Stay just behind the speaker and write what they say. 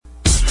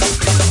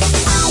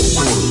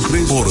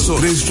Por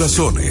tres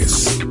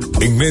razones.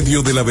 En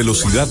medio de la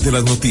velocidad de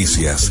las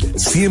noticias,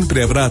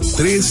 siempre habrá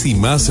tres y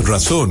más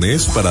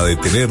razones para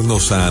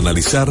detenernos a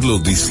analizar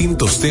los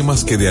distintos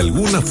temas que de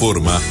alguna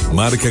forma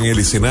marcan el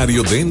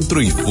escenario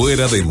dentro y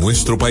fuera de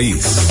nuestro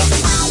país.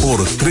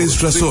 Por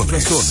tres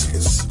razones.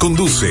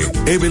 Conduce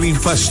Evelyn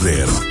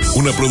Fashler,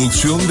 una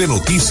producción de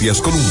Noticias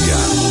Colombia.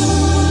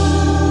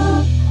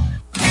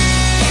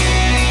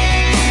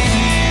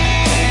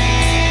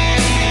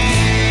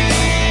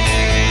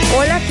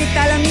 ¿Qué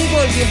tal,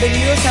 amigos?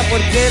 Bienvenidos a Por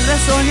Tres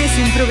Razones,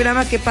 un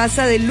programa que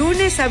pasa de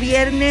lunes a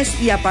viernes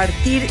y a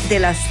partir de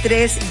las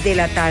 3 de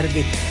la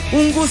tarde.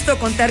 Un gusto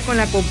contar con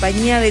la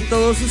compañía de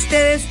todos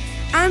ustedes.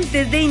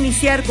 Antes de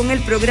iniciar con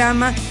el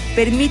programa,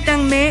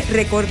 permítanme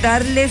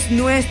recordarles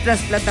nuestras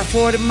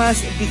plataformas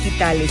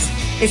digitales.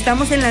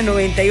 Estamos en la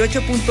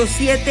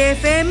 98.7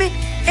 FM,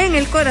 en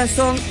el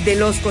corazón de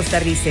los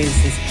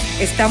costarricenses.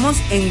 Estamos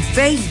en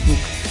Facebook.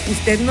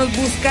 Usted nos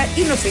busca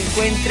y nos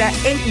encuentra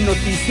en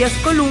Noticias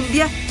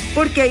Colombia,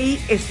 porque ahí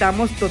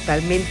estamos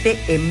totalmente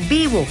en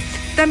vivo.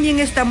 También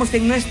estamos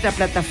en nuestra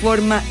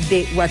plataforma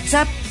de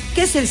WhatsApp,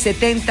 que es el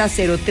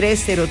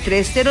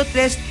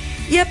 70030303,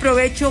 y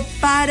aprovecho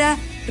para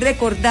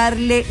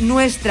recordarle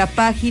nuestra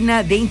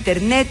página de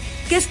internet,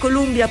 que es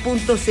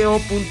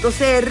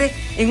columbia.co.cr.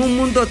 En un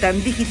mundo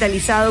tan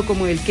digitalizado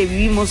como el que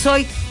vivimos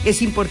hoy,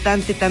 es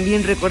importante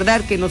también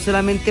recordar que no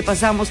solamente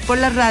pasamos por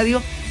la radio,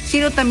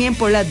 sino también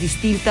por las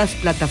distintas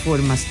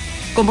plataformas.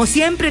 Como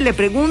siempre le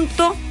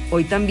pregunto,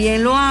 hoy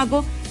también lo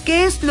hago,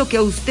 ¿qué es lo que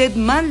a usted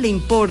más le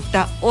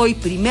importa hoy,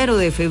 1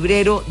 de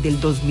febrero del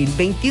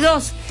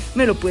 2022?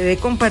 Me lo puede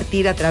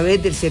compartir a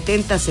través del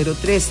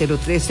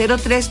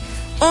 70030303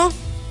 o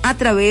a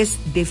través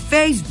de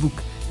Facebook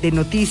de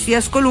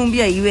Noticias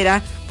Colombia, y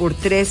verá por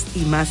tres y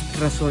más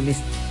razones.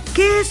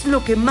 ¿Qué es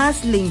lo que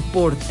más le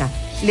importa?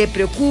 ¿Le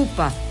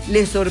preocupa?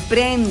 ¿Le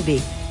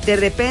sorprende? De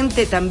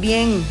repente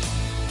también,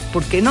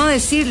 ¿por qué no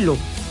decirlo?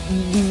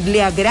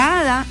 ¿Le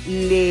agrada?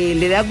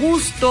 ¿Le da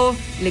gusto?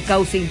 ¿Le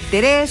causa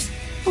interés?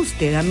 A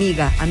usted,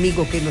 amiga,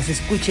 amigo que nos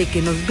escucha y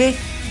que nos ve,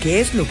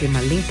 ¿qué es lo que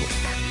más le importa?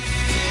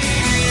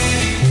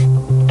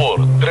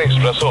 Por tres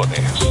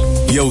razones.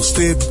 ¿Y a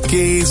usted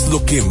qué es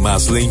lo que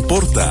más le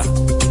importa?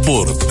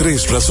 Por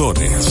tres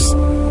razones.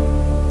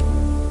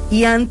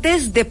 Y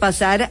antes de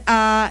pasar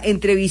a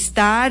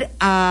entrevistar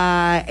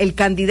a el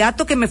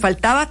candidato que me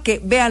faltaba,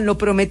 que vean, lo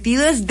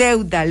prometido es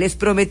deuda, les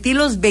prometí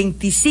los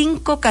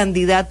 25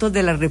 candidatos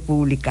de la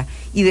República,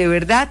 y de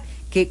verdad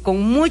que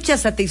con mucha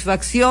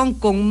satisfacción,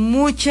 con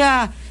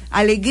mucha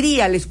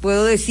alegría les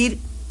puedo decir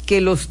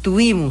que los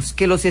tuvimos,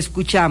 que los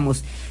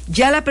escuchamos.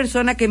 Ya la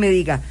persona que me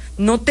diga,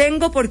 no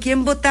tengo por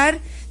quién votar,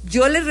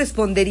 yo le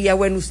respondería,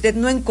 bueno, usted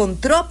no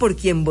encontró por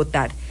quién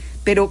votar,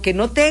 pero que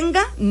no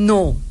tenga,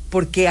 no,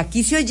 porque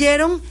aquí se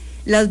oyeron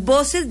las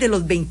voces de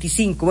los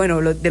 25,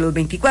 bueno, de los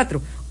 24.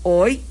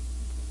 Hoy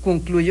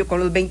concluyo con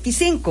los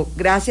 25,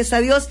 gracias a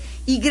Dios,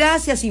 y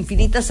gracias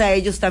infinitas a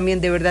ellos también,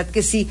 de verdad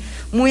que sí,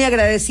 muy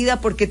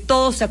agradecida porque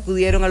todos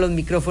acudieron a los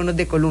micrófonos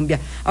de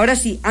Colombia. Ahora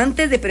sí,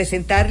 antes de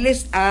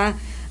presentarles a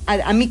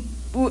mi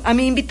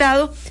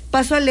invitado,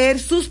 paso a leer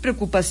sus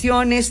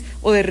preocupaciones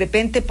o de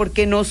repente, ¿por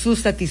qué no?, sus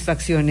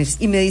satisfacciones.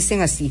 Y me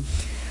dicen así: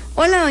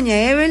 hola,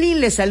 doña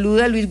Evelyn, le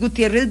saluda Luis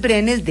Gutiérrez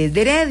Brenes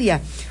desde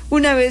Heredia.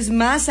 Una vez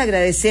más,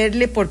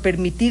 agradecerle por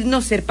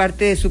permitirnos ser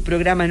parte de su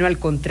programa. No, al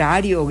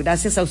contrario,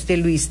 gracias a usted,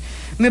 Luis.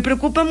 Me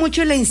preocupa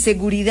mucho la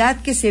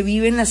inseguridad que se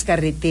vive en las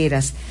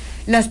carreteras.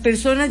 Las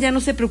personas ya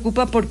no se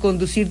preocupan por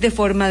conducir de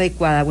forma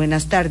adecuada.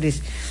 Buenas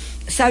tardes.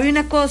 ¿Sabe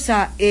una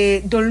cosa,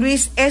 don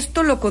Luis?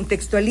 Esto lo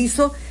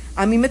contextualizo.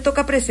 A mí me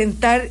toca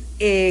presentar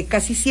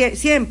casi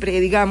siempre,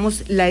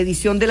 digamos, la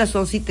edición de las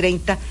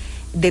 11:30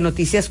 de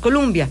Noticias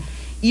Colombia.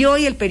 Y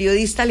hoy el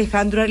periodista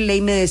Alejandro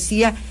Arley me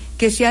decía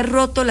que se ha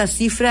roto la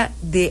cifra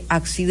de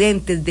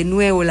accidentes, de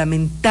nuevo,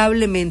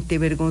 lamentablemente,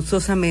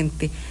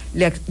 vergonzosamente,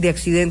 de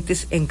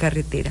accidentes en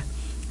carretera.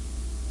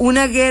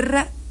 Una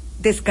guerra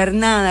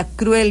descarnada,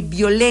 cruel,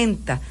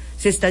 violenta,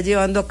 se está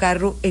llevando a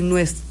cabo en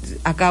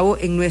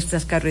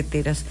nuestras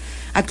carreteras.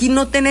 Aquí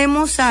no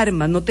tenemos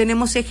armas, no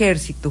tenemos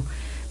ejército,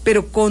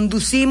 pero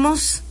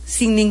conducimos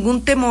sin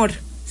ningún temor,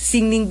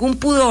 sin ningún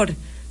pudor,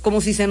 como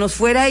si se nos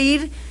fuera a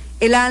ir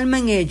el alma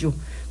en ello,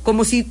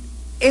 como si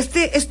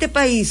este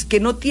país que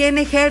no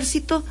tiene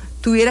ejército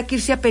tuviera que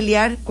irse a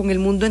pelear con el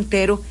mundo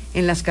entero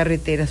en las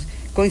carreteras.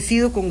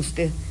 Coincido con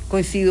usted,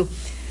 coincido.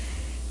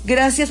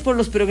 Gracias por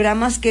los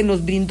programas que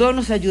nos brindó,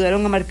 nos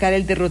ayudaron a marcar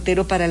el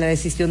derrotero para la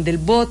decisión del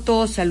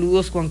voto.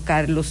 Saludos, Juan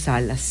Carlos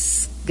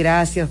Salas.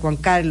 Gracias, Juan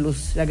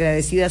Carlos, la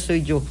agradecida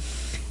soy yo.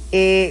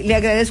 Le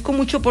agradezco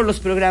mucho por los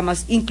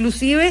programas,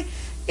 inclusive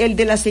el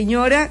de la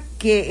señora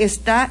que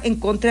está en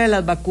contra de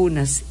las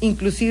vacunas,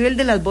 inclusive el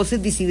de las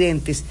voces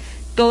disidentes.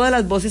 Todas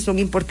las voces son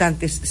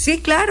importantes. Sí,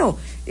 claro,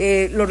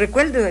 lo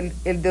recuerdo,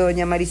 el de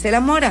doña Marisela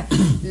Mora,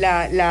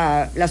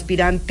 la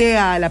aspirante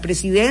a la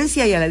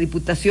presidencia y a la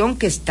diputación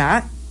que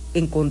está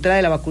en contra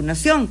de la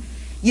vacunación.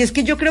 Y es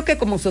que yo creo que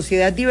como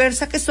sociedad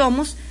diversa que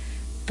somos,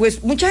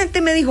 pues mucha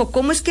gente me dijo,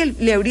 ¿cómo es que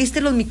le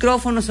abriste los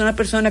micrófonos a una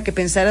persona que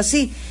pensara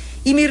así?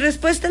 Y mi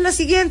respuesta es la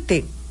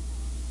siguiente: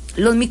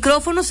 los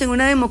micrófonos en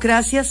una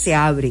democracia se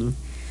abren.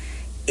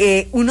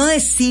 Uno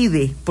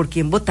decide por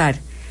quién votar,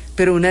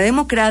 pero una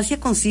democracia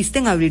consiste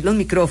en abrir los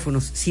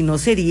micrófonos, si no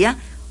sería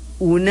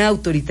un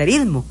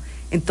autoritarismo.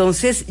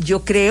 Entonces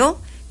yo creo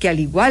que al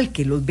igual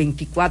que los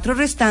 24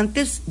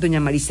 restantes, doña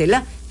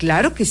Marisela,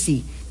 claro que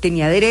sí,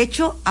 tenía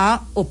derecho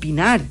a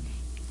opinar.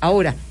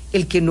 Ahora,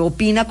 el que no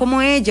opina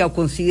como ella o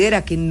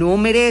considera que no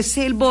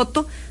merece el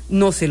voto,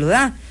 no se lo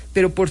da.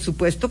 Pero por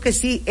supuesto que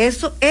sí,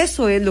 eso es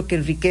lo que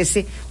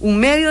enriquece un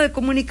medio de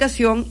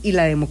comunicación y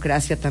la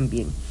democracia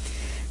también.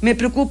 Me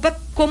preocupa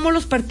cómo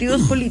los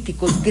partidos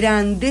políticos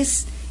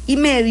grandes y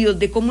medios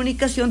de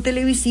comunicación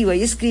televisiva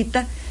y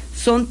escrita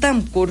son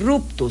tan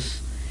corruptos,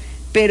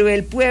 pero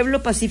el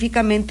pueblo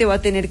pacíficamente va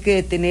a tener que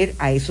detener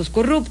a esos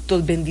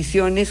corruptos.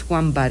 Bendiciones,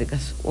 Juan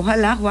Vargas.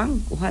 Ojalá,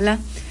 Juan, ojalá.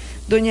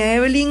 Doña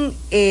Evelyn,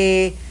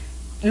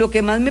 lo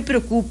que más me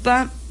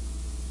preocupa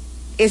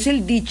es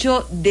el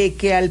dicho de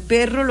que al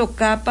perro lo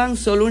capan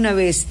solo una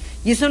vez,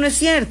 y eso no es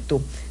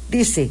cierto.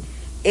 Dice,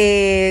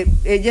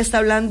 ella está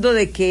hablando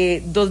de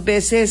que 2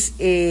 veces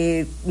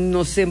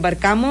nos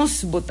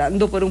embarcamos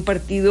votando por un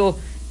partido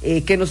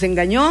que nos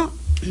engañó,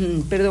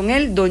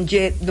 perdón,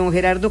 don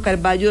Gerardo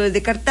Carballo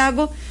desde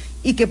Cartago,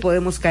 y que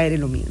podemos caer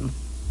en lo mismo.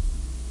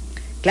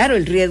 Claro,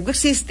 el riesgo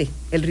existe,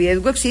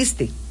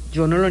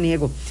 yo no lo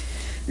niego.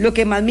 Lo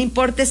que más me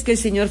importa es que el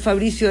señor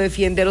Fabricio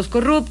defiende a los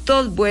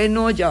corruptos.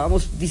 Bueno, ya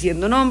vamos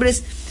diciendo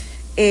nombres.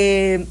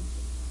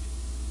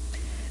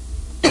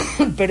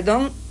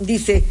 Perdón,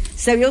 dice,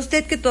 ¿sabía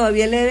usted que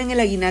todavía le deben el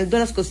aguinaldo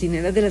a las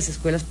cocineras de las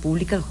escuelas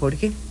públicas,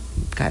 Jorge?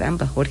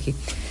 Caramba, Jorge.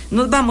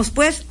 Nos vamos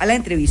pues a la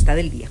entrevista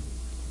del día.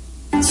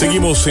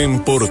 Seguimos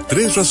en Por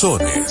Tres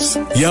Razones.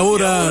 Y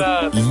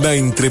ahora la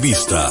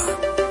entrevista.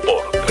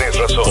 Por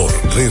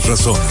Tres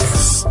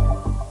Razones.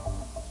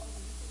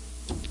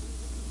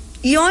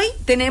 Y hoy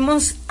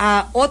tenemos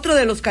a otro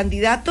de los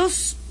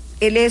candidatos.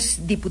 Él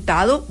es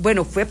diputado,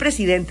 bueno, fue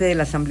presidente de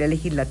la Asamblea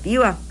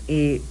Legislativa,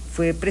 en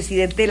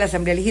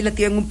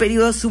un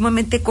periodo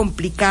sumamente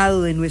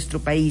complicado de nuestro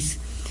país.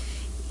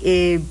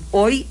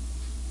 Hoy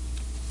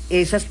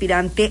es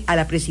aspirante a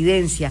la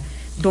presidencia.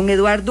 Don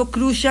Eduardo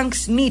Cruickshank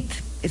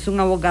es un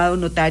abogado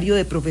notario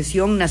de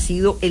profesión,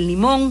 nacido en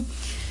Limón,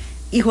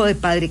 hijo de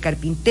padre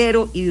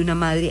carpintero y de una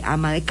madre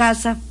ama de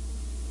casa.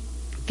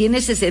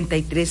 Tiene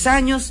 63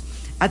 años,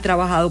 ha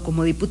trabajado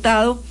como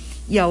diputado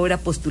y ahora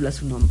postula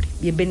su nombre.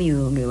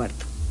 Bienvenido, don Eduardo.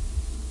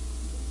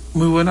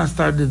 Muy buenas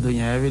tardes,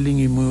 doña Evelyn,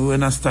 y muy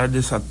buenas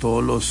tardes a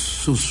todos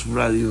sus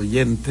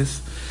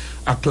radioyentes.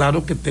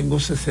 Aclaro que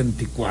tengo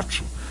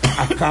 64.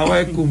 Acaba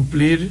de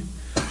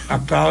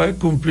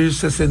cumplir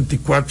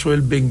 64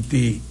 el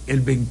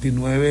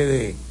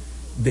 29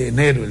 de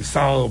enero, el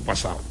sábado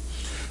pasado.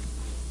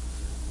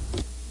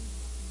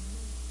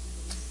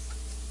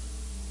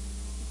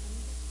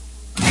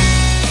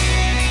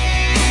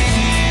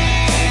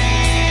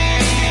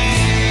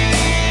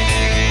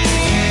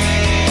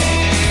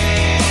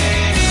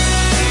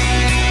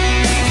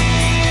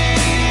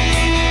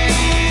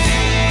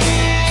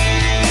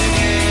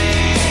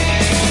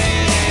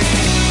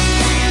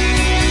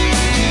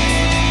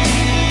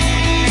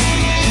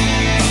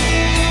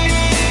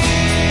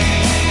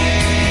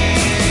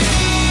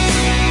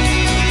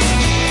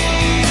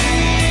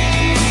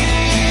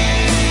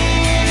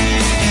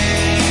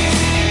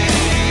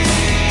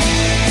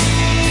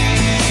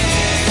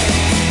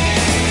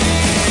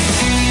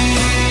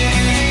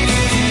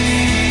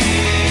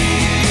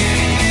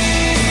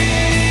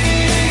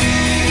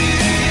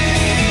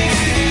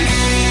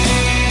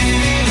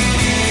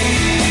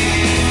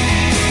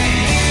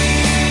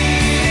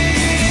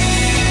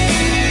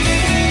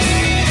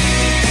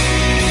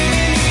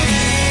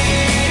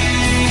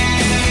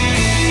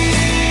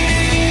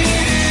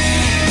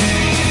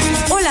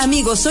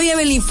 Soy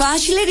Evelyn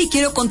Fashler y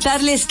quiero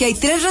contarles que hay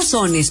 3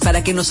 razones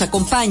para que nos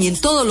acompañen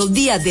todos los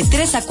días de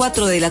 3 a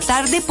 4 de la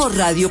tarde por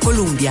Radio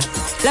Colombia.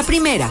 La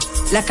primera,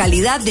 la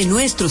calidad de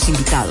nuestros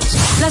invitados.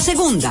 La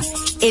segunda,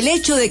 el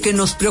hecho de que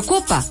nos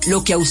preocupa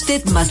lo que a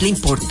usted más le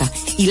importa.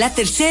 Y la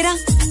tercera,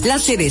 la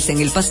cereza en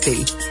el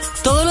pastel.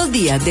 Todos los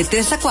días de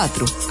 3 a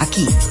 4,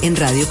 aquí en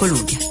Radio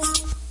Colombia.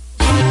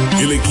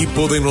 El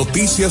equipo de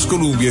Noticias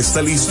Colombia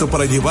está listo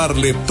para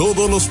llevarle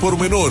todos los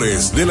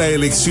pormenores de la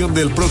elección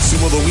del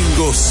próximo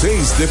domingo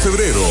 6 de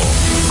febrero.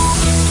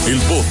 El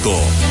voto,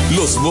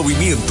 los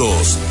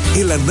movimientos,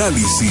 el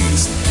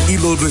análisis y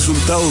los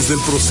resultados del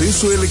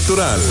proceso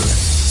electoral.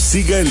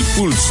 Siga el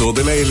pulso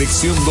de la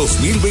elección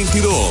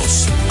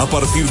 2022 a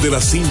partir de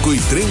las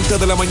 5:30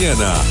 de la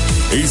mañana.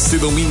 Este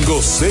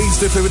domingo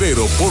 6 de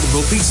febrero por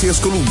Noticias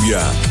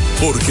Colombia.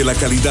 Porque la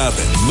calidad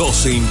no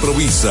se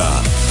improvisa.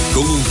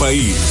 Con un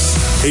país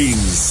en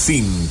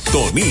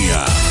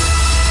sintonía.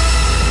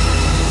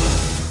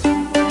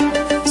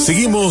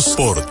 Seguimos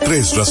por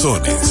Tres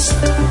Razones.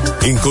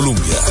 En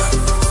Colombia.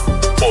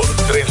 Por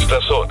Tres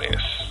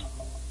Razones.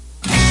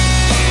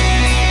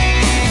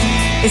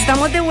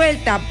 Estamos de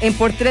vuelta en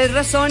Por Tres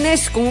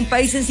Razones con un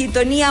país en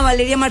sintonía.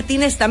 Valeria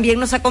Martínez también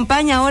nos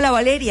acompaña. Hola,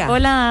 Valeria.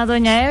 Hola,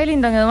 doña Evelyn,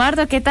 don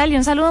Eduardo, ¿qué tal? Y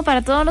un saludo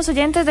para todos los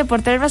oyentes de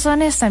Por Tres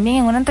Razones, también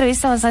en una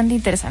entrevista bastante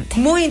interesante.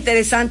 Muy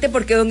interesante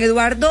porque don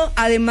Eduardo,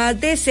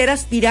 además de ser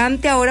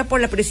aspirante ahora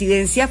por la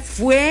presidencia,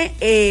 fue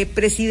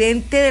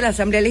presidente de la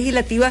Asamblea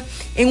Legislativa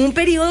en un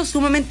periodo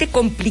sumamente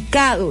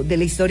complicado de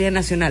la historia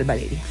nacional,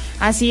 Valeria.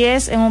 Así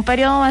es, en un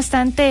periodo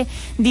bastante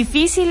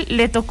difícil.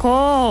 Le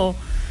tocó,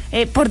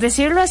 por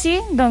decirlo así,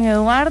 don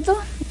Eduardo,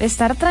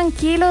 estar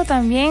tranquilo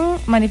también,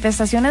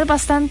 manifestaciones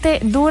bastante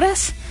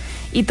duras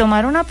y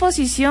tomar una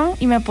posición,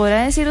 y me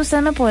podrá decir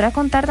usted, me podrá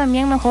contar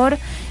también mejor,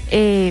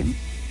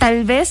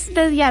 tal vez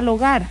de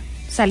dialogar,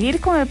 salir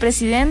con el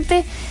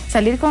presidente,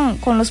 salir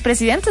con los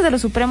presidentes de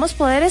los supremos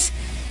poderes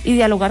y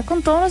dialogar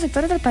con todos los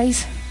sectores del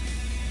país.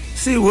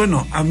 Sí,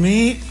 bueno, a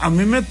mí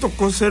me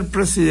tocó ser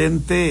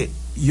presidente,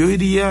 yo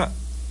diría,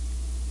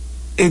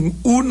 en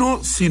uno,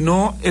 si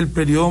no el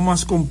periodo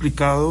más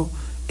complicado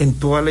en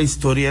toda la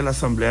historia de la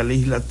Asamblea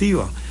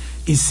Legislativa.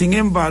 Y sin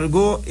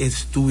embargo,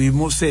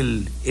 tuvimos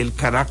el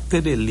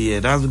carácter, el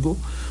liderazgo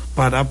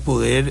para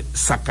poder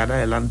sacar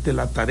adelante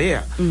la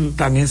tarea.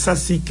 Tan es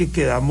así que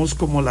quedamos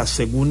como la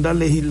segunda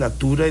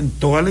legislatura en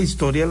toda la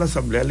historia de la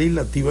Asamblea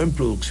Legislativa en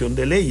producción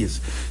de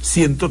leyes.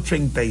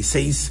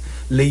 136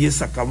 leyes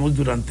sacamos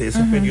durante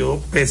ese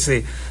periodo,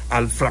 pese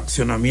al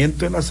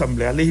fraccionamiento de la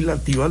Asamblea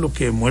Legislativa, lo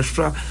que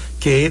demuestra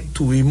que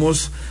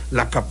tuvimos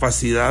la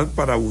capacidad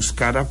para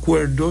buscar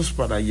acuerdos,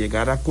 para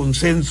llegar a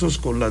consensos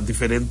con las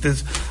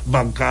diferentes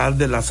bancadas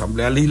de la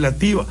Asamblea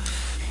Legislativa.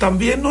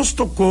 También nos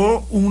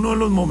tocó uno de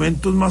los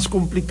momentos más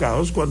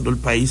complicados cuando el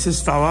país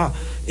estaba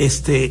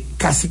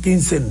casi que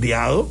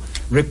incendiado.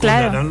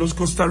 Recordarán, claro, los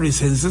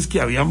costarricenses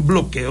que habían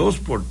bloqueos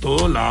por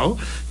todo lado,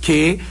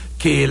 que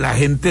la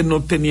gente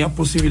no tenía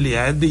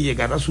posibilidades de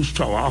llegar a sus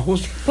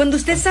trabajos. Cuando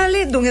usted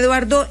sale, don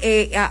Eduardo,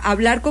 a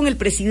hablar con el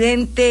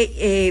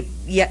presidente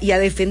y a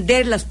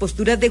defender las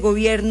posturas de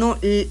gobierno,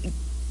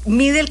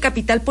 ¿mide el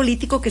capital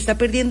político que está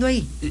perdiendo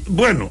ahí?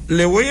 Bueno,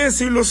 le voy a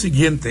decir lo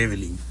siguiente,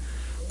 Evelyn.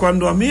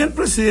 Cuando a mí el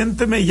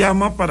presidente me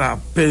llama para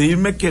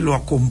pedirme que lo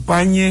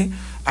acompañe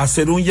a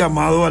hacer un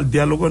llamado al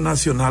diálogo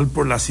nacional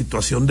por la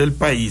situación del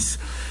país,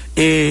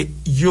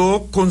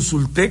 yo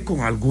consulté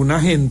con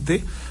alguna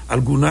gente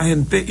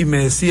y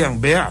me decían,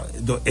 vea,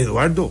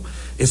 Eduardo,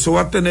 eso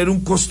va a tener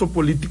un costo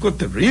político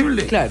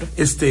terrible. Claro.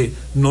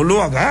 No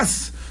lo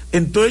hagas.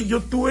 Entonces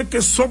yo tuve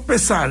que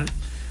sopesar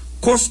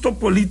costo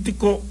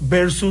político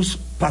versus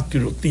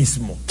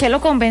patriotismo. ¿Qué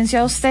lo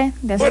convenció a usted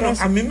de hacer eso? Bueno,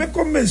 a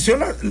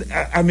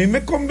mí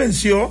me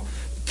convenció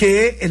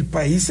que el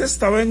país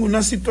estaba en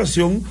una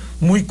situación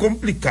muy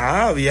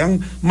complicada, habían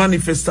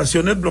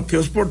manifestaciones,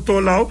 bloqueos por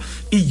todo lado,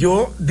 y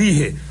yo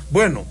dije,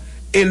 bueno,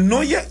 el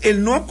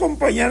no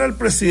acompañar al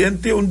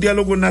presidente a un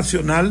diálogo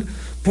nacional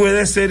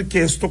puede ser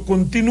que esto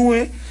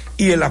continúe,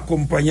 y el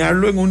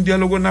acompañarlo en un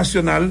diálogo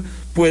nacional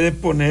puede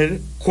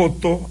poner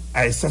coto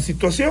a esta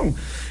situación.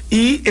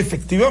 Y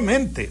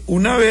efectivamente,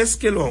 una vez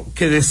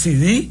que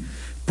decidí,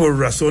 por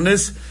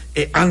razones,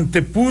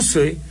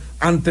 antepuse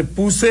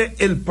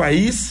el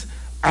país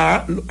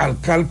al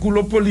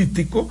cálculo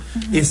político,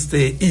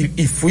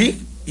 y fui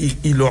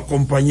y lo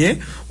acompañé.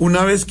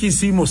 Una vez que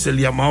hicimos el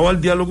llamado al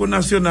diálogo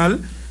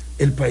nacional,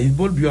 el país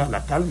volvió a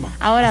la calma.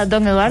 Ahora,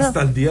 don Eduardo,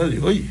 hasta el día de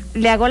hoy.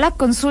 Le hago la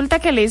consulta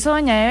que le hizo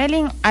doña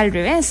Evelyn al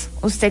revés.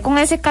 Usted con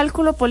ese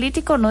cálculo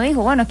político no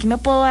dijo, bueno, aquí me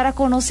puedo dar a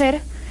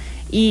conocer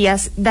y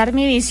dar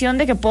mi visión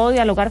de que puedo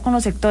dialogar con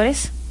los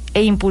sectores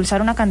e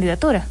impulsar una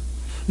candidatura.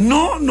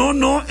 No,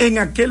 en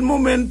aquel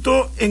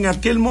momento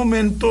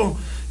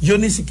yo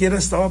ni siquiera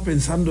estaba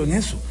pensando en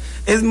eso.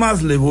 Es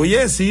más, le voy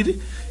a decir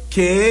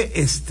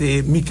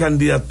que mi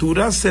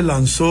candidatura se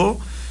lanzó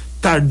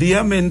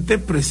tardíamente,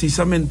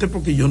 precisamente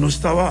porque yo no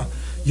estaba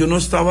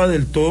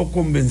del todo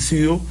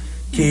convencido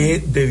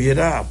que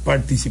debiera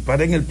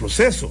participar en el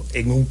proceso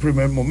en un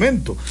primer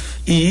momento,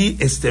 y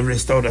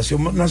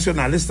Restauración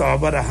Nacional estaba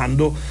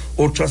barajando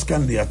otras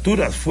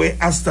candidaturas. Fue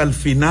hasta el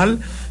final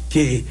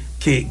que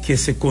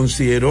se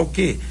consideró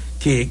que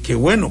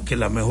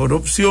la mejor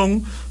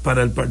opción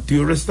para el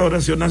Partido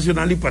Restauración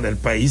Nacional y para el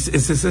país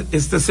es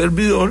este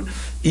servidor,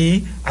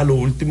 y a lo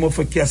último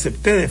fue que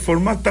acepté, de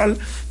forma tal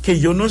que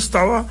yo no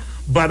estaba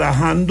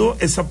barajando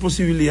esa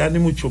posibilidad, ni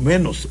mucho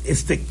menos.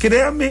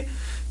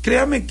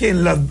 Créame que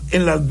en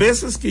las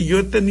veces que yo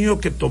he tenido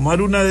que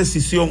tomar una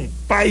decisión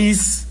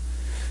país,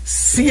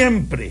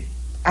 siempre,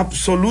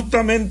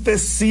 absolutamente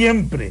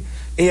siempre,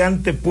 he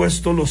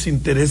antepuesto los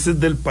intereses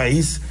del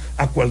país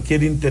a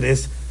cualquier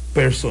interés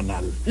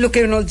personal. Lo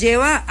que nos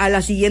lleva a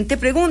la siguiente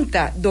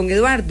pregunta, don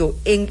Eduardo.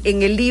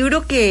 En el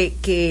libro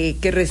que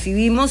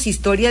recibimos,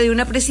 Historia de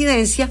una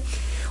Presidencia,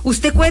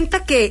 usted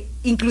cuenta que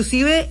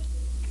inclusive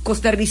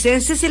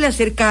costarricenses se le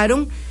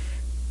acercaron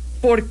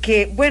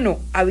porque, bueno,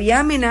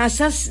 había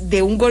amenazas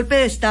de un golpe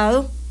de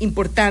Estado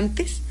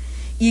importantes,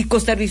 y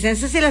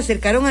costarricenses se le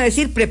acercaron a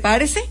decir,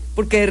 prepárese,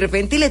 porque de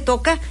repente le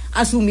toca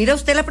asumir a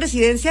usted la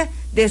presidencia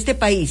de este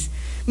país.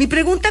 Mi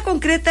pregunta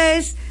concreta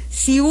es,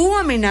 si hubo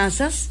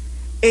amenazas,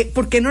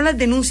 ¿por qué no las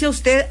denuncia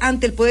usted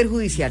ante el Poder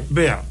Judicial?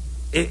 Vea,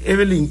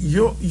 Evelyn,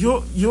 yo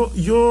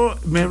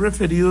me he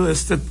referido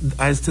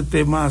a este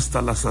tema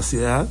hasta la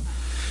saciedad,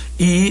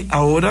 y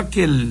ahora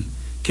que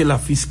la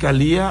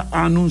Fiscalía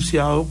ha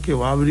anunciado que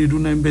va a abrir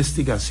una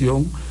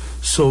investigación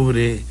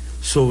sobre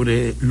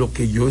lo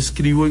que yo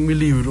escribo en mi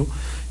libro,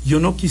 yo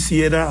no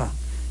quisiera,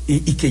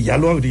 y que ya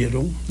lo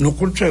abrieron, no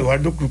contra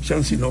Eduardo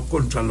Cruickshank, sino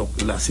contra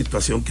la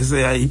situación que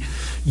se da ahí,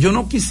 yo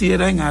no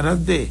quisiera, en aras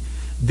de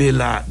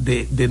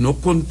no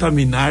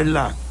contaminar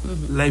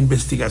la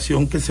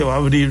investigación que se va a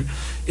abrir,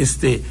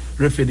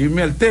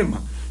 referirme al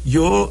tema.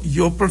 Yo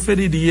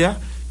preferiría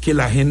que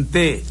la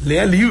gente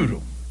lea el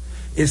libro.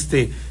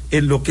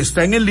 En lo que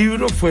está en el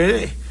libro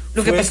fue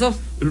lo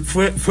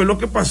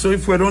que pasó, y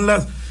fueron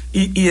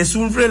y es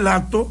un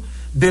relato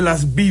de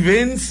las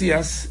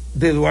vivencias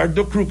de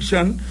Eduardo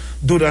Cruickshank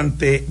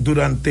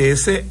durante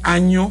ese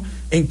año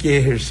en que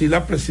ejercí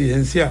la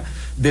presidencia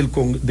del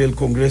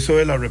Congreso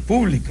de la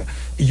República,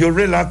 y yo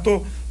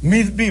relato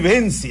mis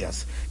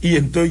vivencias, y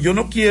entonces yo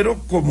no quiero,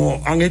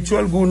 como han hecho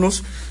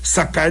algunos,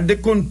 sacar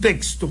de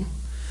contexto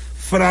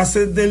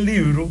frases del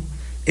libro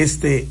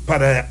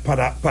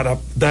para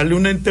darle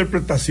una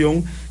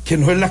interpretación que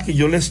no es la que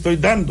yo le estoy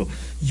dando.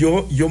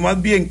 Yo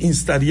más bien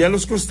instaría a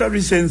los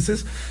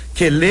costarricenses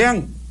que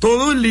lean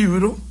todo el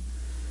libro,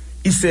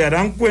 y se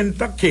darán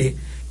cuenta que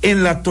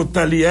en la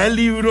totalidad del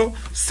libro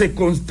se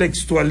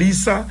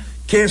contextualiza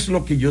qué es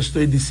lo que yo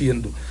estoy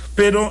diciendo.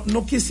 Pero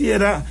no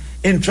quisiera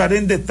entrar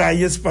en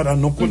detalles para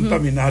no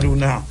contaminar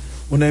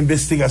una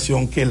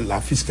investigación que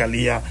la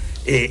Fiscalía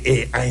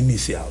ha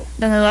iniciado.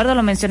 Don Eduardo,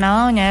 lo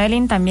mencionaba doña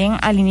Evelyn también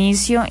al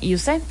inicio, y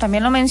usted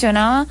también lo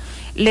mencionaba,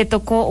 le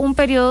tocó un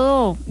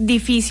periodo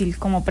difícil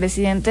como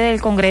presidente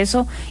del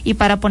Congreso, y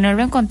para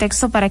ponerlo en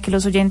contexto, para que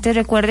los oyentes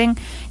recuerden,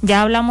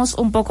 ya hablamos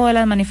un poco de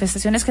las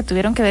manifestaciones que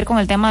tuvieron que ver con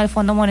el tema del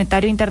Fondo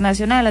Monetario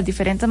Internacional, las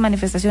diferentes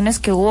manifestaciones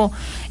que hubo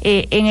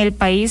en el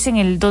país en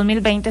el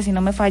 2020, si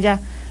no me falla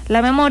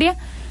la memoria,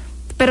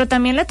 pero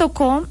también le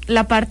tocó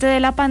la parte de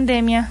la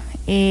pandemia.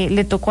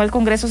 Le tocó al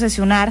Congreso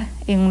sesionar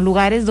en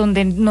lugares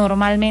donde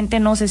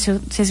normalmente no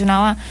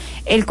sesionaba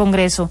el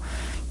Congreso.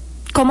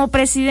 Como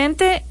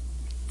presidente,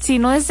 si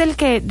no es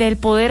del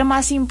poder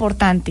más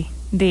importante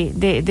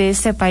de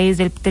este país,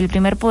 del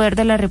primer poder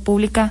de la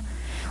República,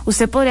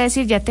 usted podría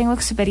decir, ya tengo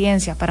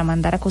experiencia para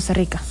mandar a Costa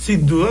Rica.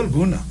 Sin duda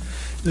alguna.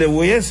 Le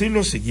voy a decir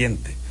lo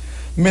siguiente.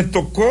 Me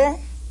tocó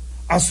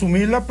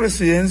asumir la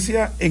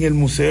presidencia en el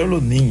Museo de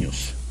los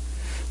Niños,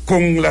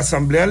 con la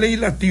Asamblea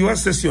Legislativa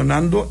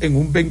sesionando en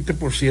un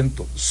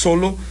 20%,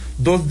 solo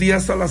 2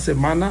 días a la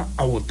semana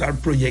a votar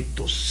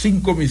proyectos,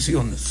 sin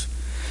comisiones.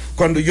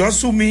 Cuando yo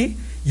asumí,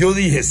 yo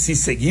dije, si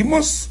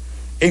seguimos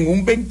en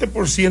un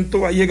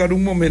 20%, va a llegar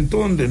un momento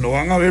donde no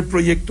van a haber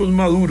proyectos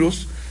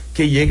maduros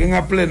que lleguen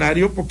a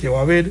plenario, porque va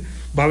a haber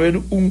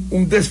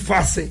un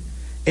desfase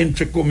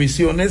entre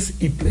comisiones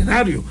y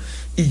plenario.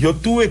 Y yo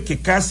tuve que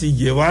casi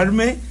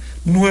llevarme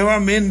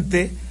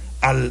nuevamente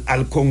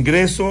al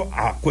Congreso,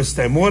 a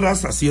Cuesta de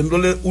Moras,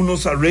 haciéndole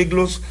unos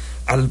arreglos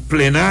al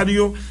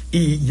plenario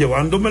y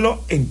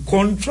llevándomelo en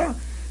contra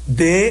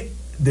de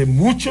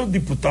muchos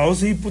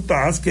diputados y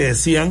diputadas que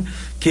decían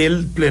que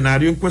el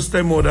plenario en Cuesta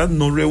de Moras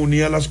no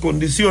reunía las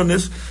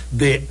condiciones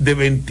de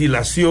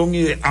ventilación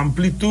y de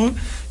amplitud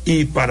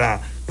y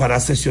para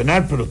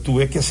sesionar, pero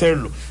tuve que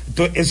hacerlo.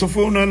 Entonces, eso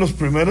fue una de las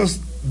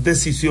primeras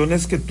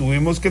decisiones que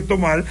tuvimos que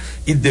tomar,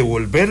 y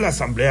devolver la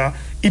Asamblea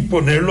y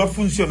ponerlo a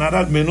funcionar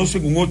al menos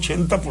en un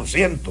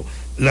 80%,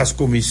 las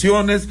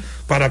comisiones,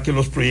 para que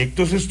los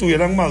proyectos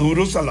estuvieran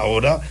maduros a la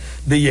hora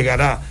de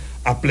llegar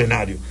a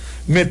plenario.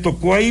 Me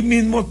tocó ahí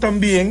mismo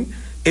también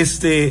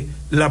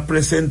la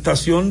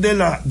presentación de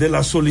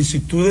la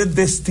solicitud de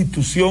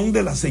destitución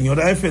de la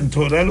señora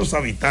defensora de los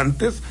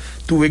habitantes.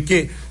 Tuve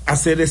que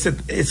hacer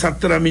esa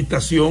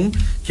tramitación,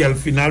 que al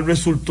final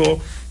resultó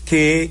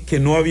que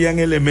no habían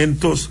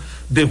elementos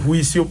de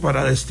juicio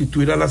para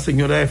destituir a la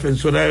señora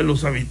defensora de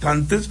los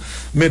habitantes.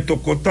 Me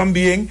tocó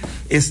también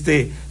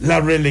la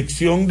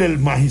reelección del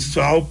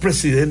magistrado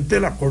presidente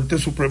de la Corte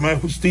Suprema de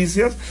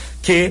Justicia,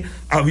 que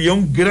había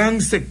un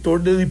gran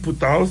sector de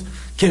diputados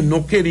que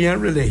no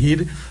querían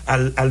reelegir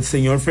al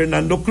señor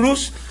Fernando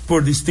Cruz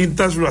por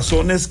distintas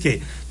razones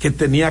que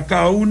tenía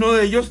cada uno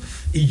de ellos,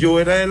 y yo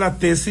era de la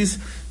tesis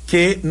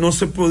que no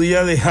se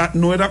podía dejar,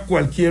 no era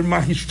cualquier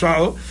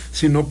magistrado,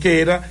 sino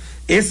que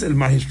es el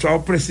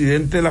magistrado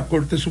presidente de la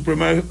Corte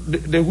Suprema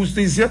de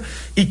Justicia,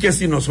 y que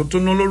si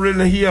nosotros no lo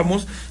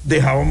reelegíamos,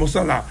 dejábamos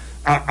a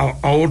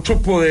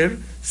otro poder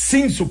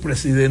sin su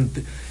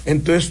presidente.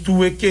 Entonces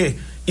tuve que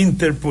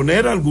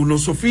interponer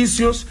algunos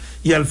oficios,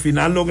 y al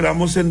final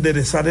logramos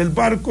enderezar el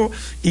barco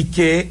y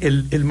que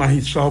el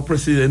magistrado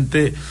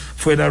presidente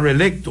fuera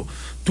reelecto.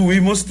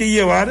 Tuvimos que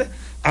llevar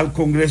al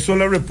Congreso de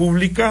la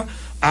República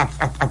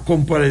a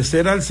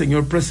comparecer al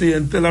señor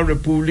presidente de la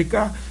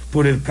República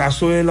por el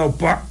caso de la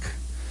OPAC.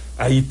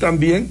 Ahí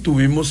también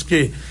tuvimos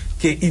que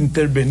que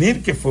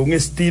intervenir, que fue un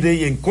estire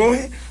y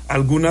encoge.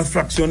 Algunas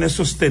fracciones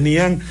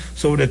sostenían,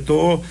 sobre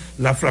todo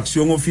la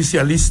fracción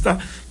oficialista,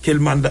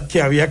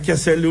 que había que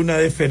hacerle una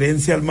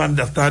deferencia al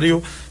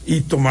mandatario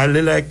y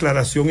tomarle la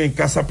declaración en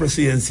casa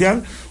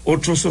presidencial.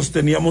 Otros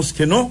sosteníamos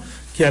que no,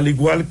 que al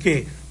igual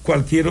que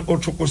cualquier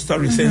otro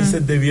costarricense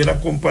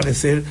debiera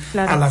comparecer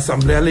a la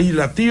Asamblea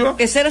Legislativa.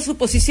 ¿Esa era su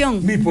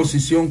posición? Mi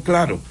posición,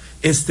 claro.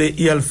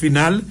 Y al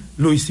final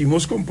lo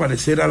hicimos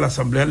comparecer a la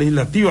Asamblea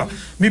Legislativa.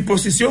 Mi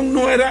posición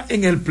no era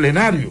en el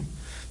plenario.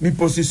 Mi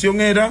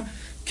posición era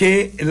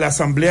que la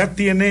Asamblea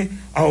tiene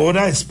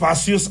ahora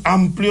espacios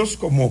amplios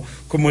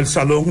como el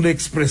Salón de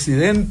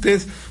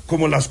Expresidentes,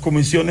 como las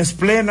comisiones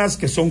plenas,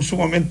 que son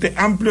sumamente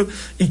amplios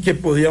y que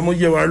podíamos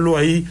llevarlo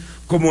ahí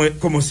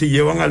como se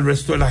llevan al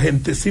resto de la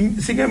gente.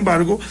 Sin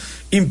embargo,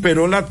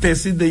 imperó la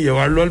tesis de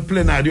llevarlo al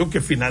plenario,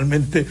 que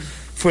finalmente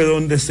fue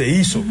donde se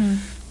hizo.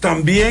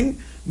 También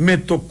me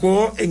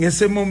tocó en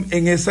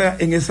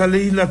esa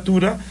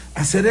legislatura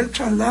hacer el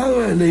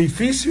traslado del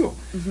edificio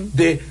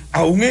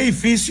a un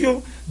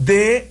edificio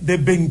de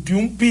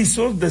 21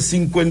 pisos, de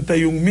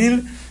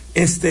 51,000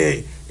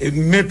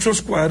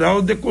 metros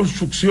cuadrados de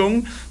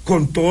construcción,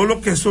 con todo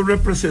lo que eso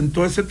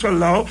representó, ese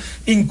traslado,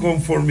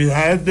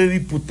 inconformidades de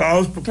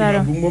diputados, porque en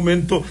algún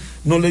momento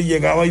no les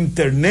llegaba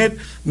internet,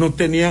 no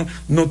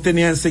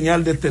tenían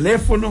señal de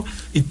teléfono,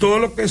 y todo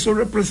lo que eso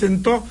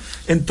representó.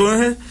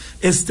 Entonces,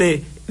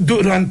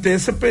 durante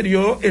ese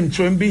periodo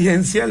entró en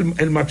vigencia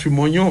el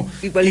matrimonio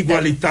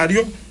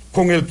igualitario,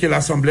 con el que la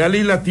Asamblea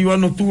Legislativa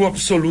no tuvo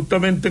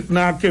absolutamente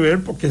nada que ver,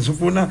 porque eso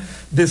fue una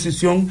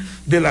decisión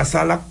de la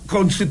Sala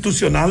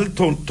Constitucional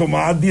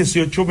tomada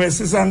 18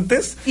 meses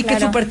antes. Y que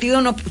su partido,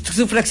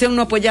 su fracción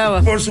no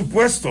apoyaba. Por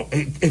supuesto,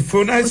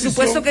 fue una decisión.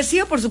 ¿Por supuesto que sí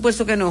o por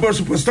supuesto que no? Por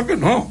supuesto que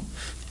no.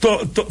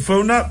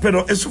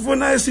 Pero eso fue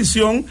una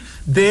decisión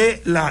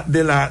de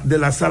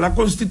la Sala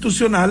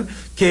Constitucional,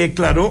 que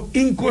declaró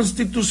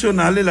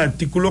inconstitucional el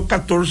artículo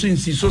 14,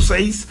 inciso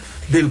 6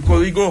 del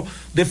Código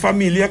de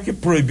Familia, que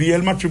prohibía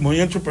el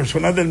matrimonio entre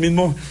personas del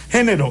mismo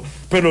género.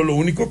 Pero lo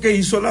único que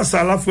hizo la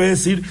Sala fue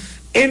decir,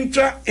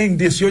 entra en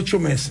 18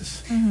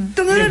 meses.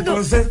 Y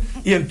entonces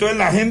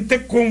la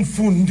gente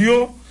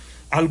confundió.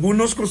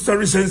 Algunos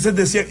costarricenses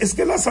decían, es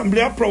que la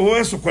Asamblea aprobó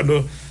eso,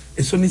 cuando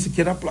eso ni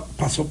siquiera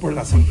pasó por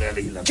la Asamblea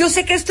Legislativa. Yo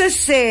sé que esto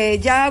es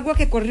ya agua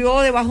que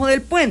corrió debajo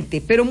del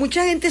puente, pero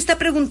mucha gente está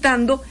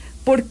preguntando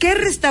 ¿por qué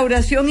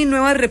Restauración y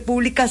Nueva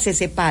República se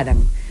separan?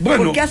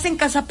 Bueno, ¿por qué hacen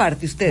casa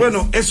aparte ustedes?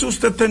 Bueno, eso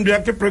usted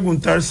tendría que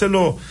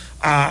preguntárselo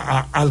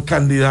al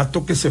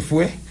candidato que se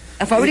fue.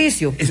 ¿A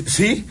Fabricio?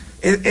 Sí,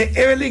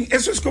 Evelyn,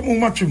 eso es como un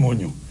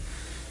matrimonio.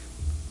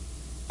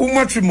 Un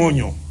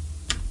matrimonio.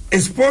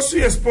 Esposo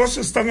y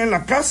esposa están en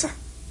la casa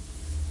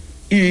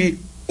y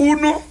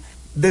uno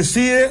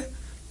decide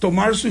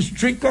tomar sus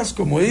tricas,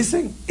 como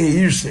dicen, e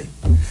irse.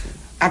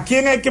 ¿A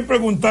quién hay que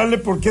preguntarle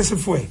por qué se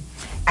fue?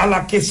 ¿A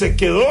la que se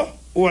quedó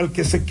o al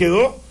que se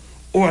quedó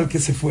o al que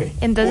se fue?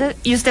 Entonces,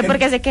 ¿y usted por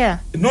qué se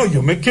queda? No,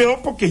 yo me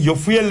quedo porque yo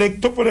fui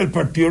electo por el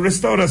Partido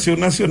Restauración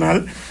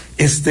Nacional,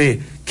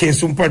 que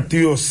es un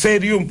partido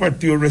serio, un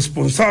partido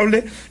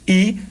responsable,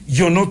 y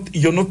yo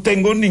no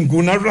tengo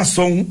ninguna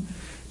razón,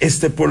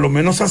 por lo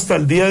menos hasta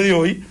el día de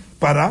hoy,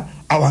 para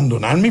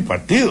abandonar mi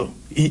partido.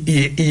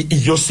 Y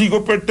yo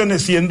sigo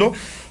perteneciendo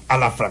a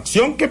la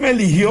fracción que me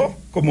eligió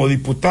como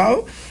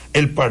diputado,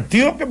 el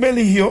partido que me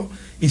eligió,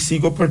 y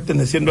sigo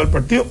perteneciendo al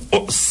partido.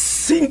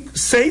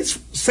 6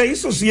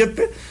 o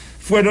 7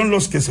 fueron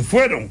los que se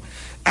fueron.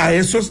 A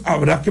esos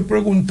habrá que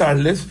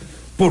preguntarles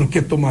por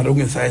qué tomaron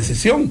esa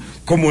decisión,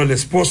 como el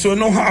esposo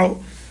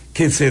enojado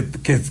que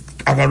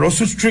agarró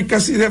sus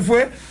tricas y se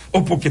fue,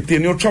 o porque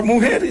tiene otra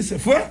mujer y se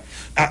fue.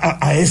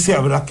 A ese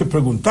habrá que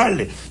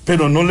preguntarle,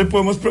 pero no le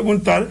podemos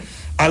preguntar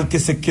al que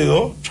se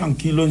quedó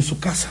tranquilo en su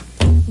casa.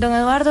 Don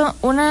Eduardo,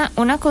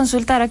 una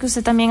consulta, ahora que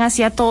usted también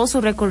hacía todo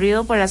su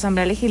recorrido por la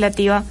Asamblea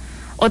Legislativa,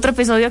 otro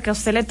episodio que a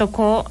usted le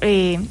tocó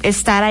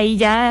estar ahí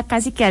ya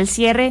casi que al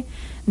cierre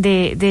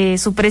de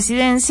su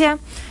presidencia,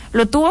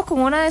 lo tuvo con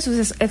una de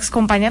sus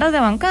excompañeras de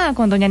bancada,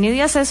 con doña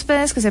Nidia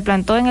Céspedes, que se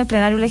plantó en el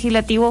plenario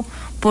legislativo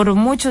por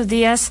muchos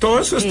días.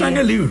 Todo eso está en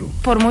el libro.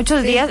 Por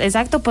muchos días,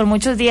 exacto, por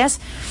muchos días.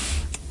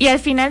 Y al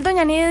final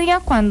doña Nidia,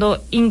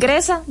 cuando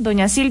ingresa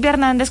doña Silvia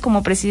Hernández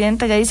como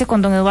presidenta, ya dice,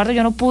 con don Eduardo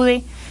yo no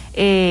pude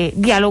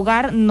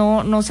dialogar,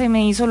 no se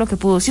me hizo lo que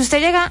pudo. Si usted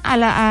llega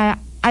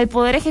al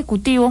Poder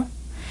Ejecutivo,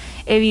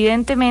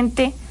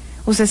 evidentemente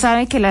usted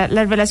sabe que las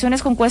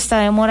relaciones con Cuesta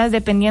de Moras,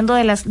 dependiendo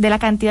de la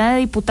cantidad de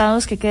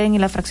diputados que queden y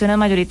las fracciones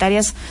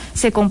mayoritarias,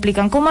 se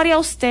complican. ¿Cómo haría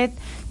usted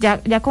ya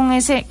con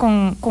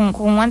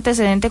un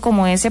antecedente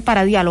como ese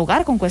para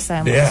dialogar con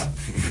Cuesta de Moras?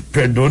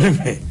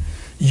 Perdóneme,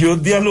 yo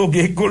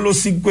dialogué con los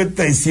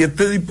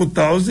 57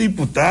 diputados y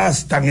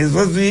diputadas, tan es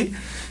así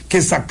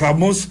que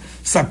sacamos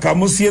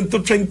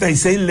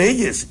 136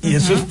 leyes, y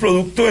eso es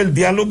producto del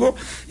diálogo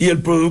y el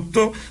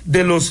producto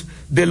de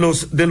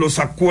los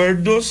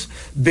acuerdos,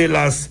 de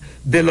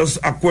los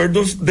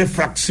acuerdos de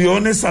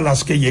fracciones a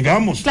las que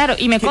llegamos. Claro,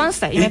 y me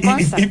consta.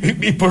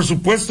 Y por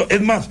supuesto,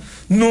 es más,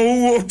 no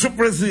hubo otro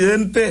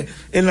presidente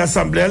en la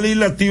Asamblea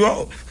Legislativa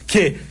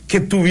que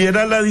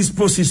tuviera la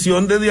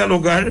disposición de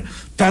dialogar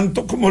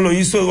tanto como lo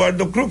hizo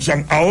Eduardo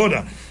Cruickshank.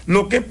 Ahora,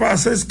 lo que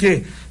pasa es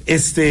que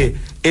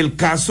el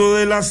caso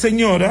de la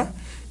señora,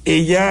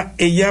 ella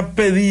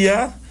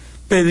pedía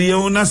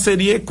una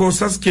serie de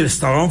cosas que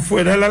estaban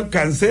fuera del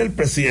alcance del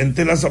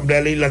presidente de la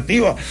Asamblea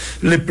Legislativa.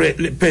 Le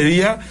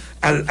pedía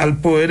al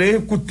Poder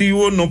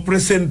Ejecutivo no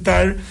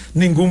presentar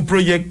ningún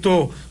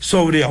proyecto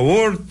sobre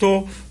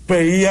aborto,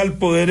 pedía al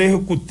Poder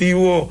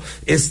Ejecutivo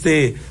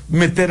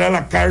meter a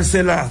la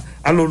cárcel a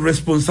los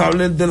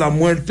responsables de la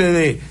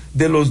muerte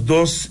de los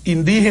 2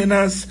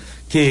 indígenas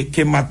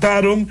que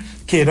mataron,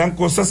 que eran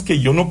cosas que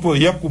yo no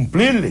podía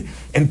cumplirle.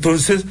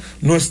 Entonces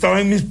no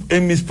estaba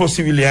en mis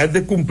posibilidades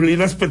de cumplir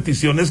las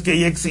peticiones que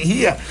ella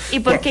exigía.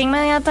 ¿Y por qué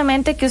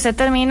inmediatamente que usted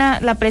termina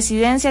la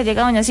presidencia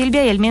llega doña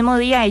Silvia y el mismo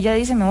día ella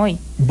dice me voy?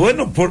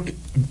 Bueno, porque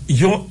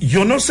yo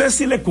no sé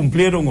si le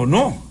cumplieron o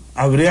no.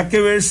 Habría que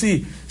ver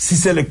si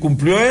se le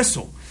cumplió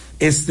eso.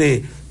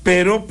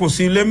 Pero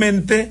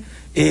posiblemente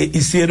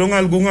hicieron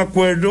algún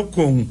acuerdo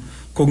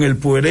con el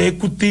Poder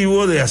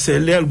Ejecutivo de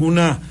hacerle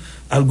alguna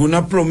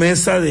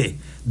promesa de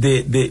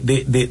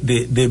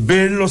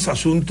ver los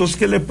asuntos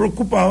que le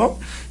preocupaban,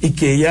 y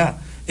que ella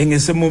en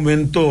ese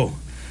momento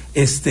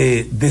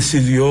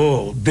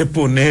decidió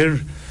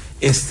deponer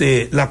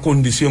la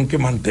condición que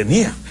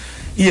mantenía.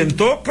 Y en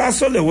todo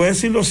caso le voy a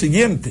decir lo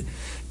siguiente: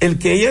 el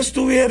que ella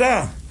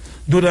estuviera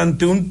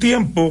durante un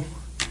tiempo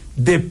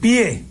de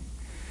pie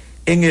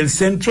en el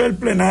centro del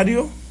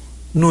plenario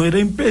no era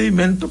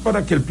impedimento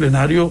para que el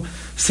plenario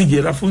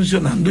siguiera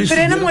funcionando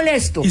pero era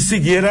molesto y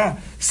siguiera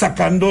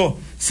sacando,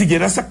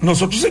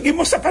 nosotros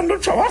seguimos sacando el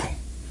trabajo.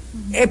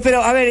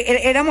 Pero a ver,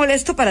 era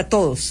molesto para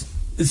todos,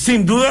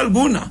 sin duda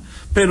alguna,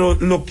 pero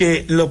lo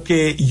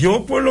que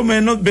yo por lo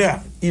menos,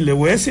 vea, y le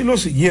voy a decir lo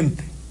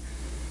siguiente: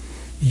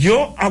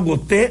 yo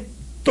agoté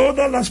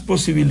todas las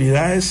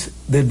posibilidades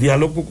del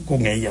diálogo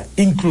con ella,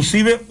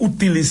 inclusive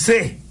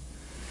utilicé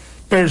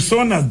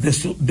personas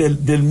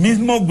del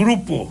mismo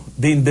grupo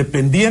de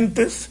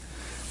independientes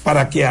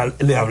para que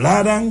le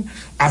hablaran,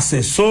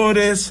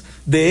 asesores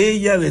de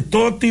ella de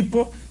todo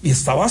tipo, y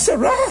estaba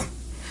cerrada.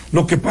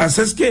 Lo que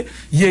pasa es que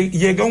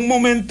llega un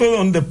momento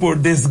donde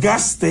por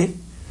desgaste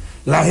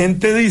la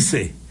gente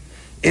dice,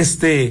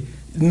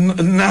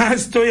 nada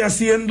estoy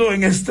haciendo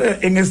en esta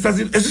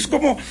eso es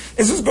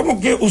como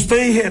que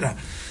usted dijera,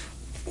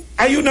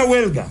 hay una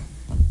huelga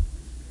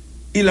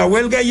y la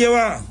huelga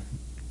lleva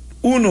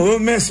 1 o 2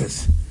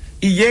 meses,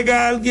 y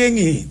llega alguien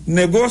y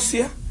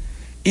negocia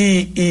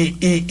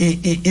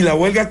y la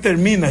huelga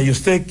termina, y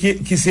usted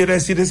quisiera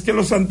decir es que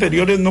los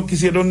anteriores no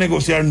quisieron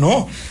negociar.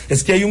 No,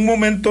 es que hay un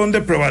momento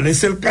donde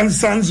prevalece el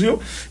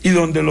cansancio y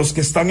donde los que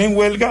están en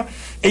huelga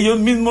ellos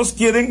mismos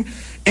quieren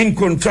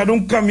encontrar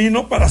un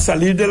camino para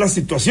salir de la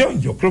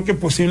situación. Yo creo que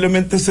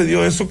posiblemente se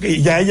dio eso,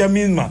 que ya ella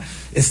misma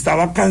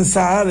estaba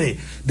cansada de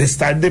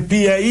estar de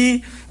pie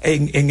ahí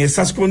en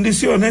esas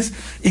condiciones,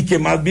 y que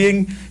más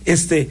bien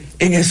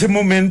en ese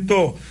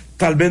momento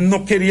tal vez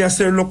no quería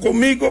hacerlo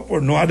conmigo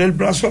por no dar el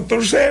brazo a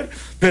torcer,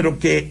 pero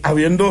que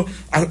habiendo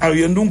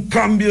un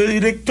cambio de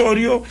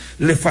directorio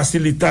le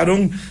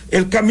facilitaron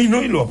el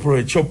camino y lo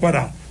aprovechó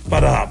para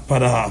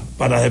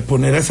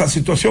deponer esa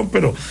situación.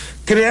 Pero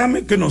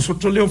créame que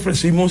nosotros le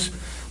ofrecimos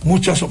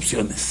muchas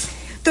opciones.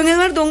 Don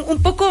Eduardo,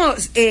 un poco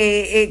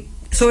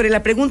sobre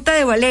la pregunta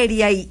de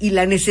Valeria y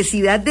la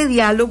necesidad de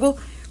diálogo,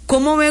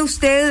 ¿cómo ve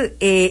usted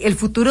el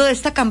futuro de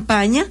esta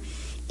campaña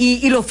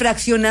y lo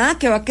fraccionada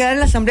que va a quedar en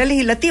la Asamblea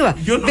Legislativa?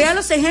 Vea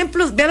los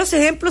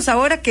ejemplos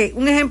ahora, que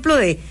un ejemplo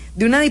de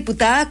una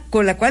diputada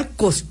con la cual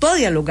costó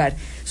dialogar.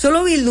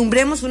 Solo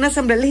vislumbremos una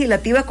Asamblea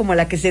Legislativa como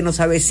la que se nos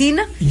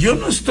avecina. Yo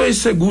no estoy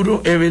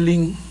seguro,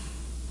 Evelyn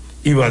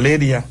y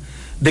Valeria,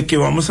 de que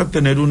vamos a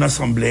tener una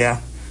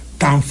asamblea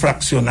tan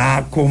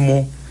fraccionada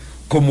como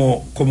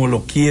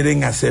lo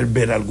quieren hacer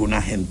ver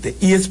alguna gente.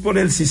 Y es por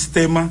el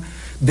sistema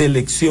de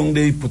elección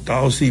de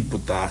diputados y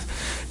diputadas.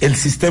 El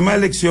sistema de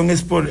elección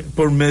es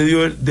por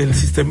medio del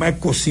sistema de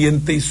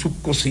cociente y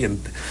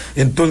subcociente.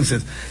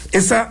 Entonces,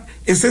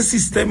 ese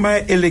sistema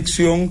de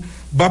elección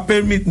va a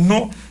permitir,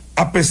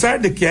 a pesar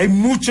de que hay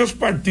muchos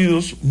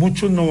partidos,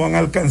 muchos no van a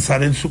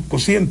alcanzar el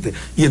subcociente,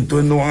 y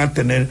entonces no van a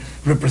tener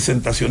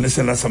representaciones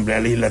en la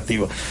Asamblea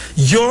Legislativa.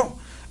 Yo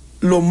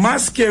lo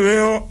más que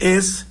veo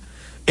es,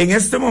 en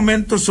este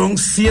momento son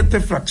 7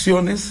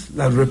 fracciones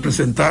las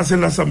representadas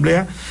en la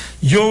Asamblea.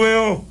 Yo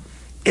veo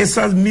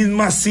esas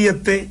mismas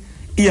 7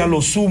 y a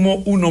lo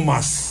sumo 1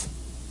 más.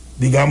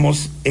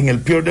 Digamos, en el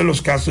peor de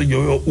los casos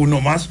yo veo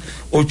 1 más,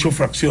 8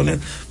 fracciones,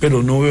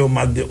 pero no veo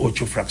más de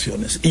 8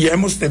 fracciones. Y ya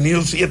hemos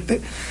tenido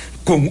 7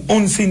 con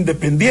 11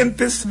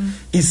 independientes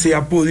y se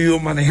ha podido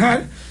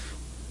manejar.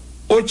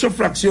 8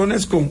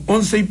 fracciones con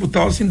 11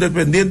 diputados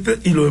independientes,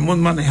 y lo hemos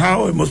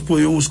manejado, hemos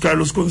podido buscar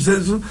los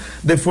consensos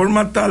de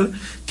forma tal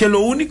que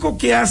lo único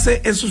que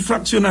hace esos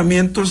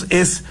fraccionamientos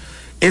es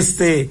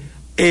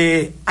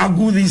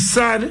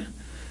agudizar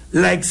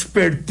la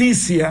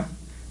experticia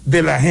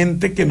de la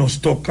gente que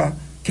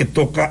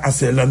toca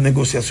hacer las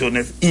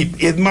negociaciones. Y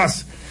es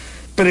más,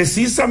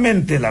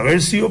 precisamente el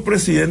haber sido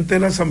presidente de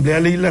la Asamblea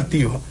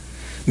Legislativa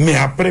me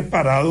ha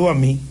preparado a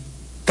mí,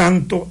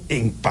 tanto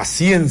en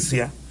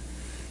paciencia,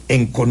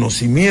 en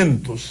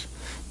conocimientos,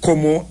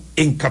 como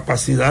en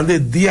capacidad de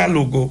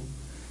diálogo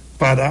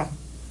para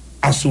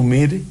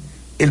asumir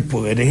el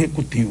poder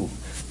ejecutivo.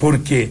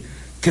 Porque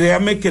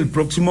créame que el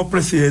próximo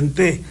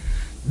presidente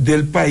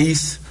del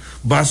país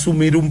va a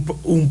asumir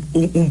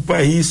un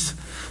país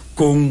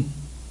con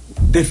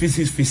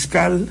déficit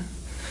fiscal,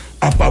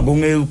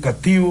 apagón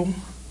educativo,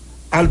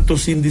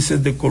 altos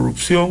índices de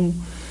corrupción,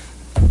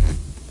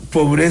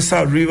 pobreza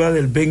arriba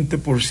del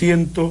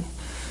 20%,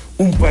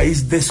 un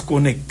país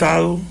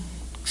desconectado,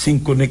 sin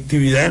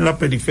conectividad en la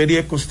periferia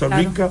de Costa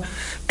Rica. Claro.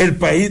 El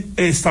país,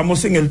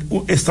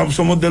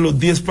 somos de los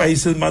 10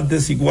 países más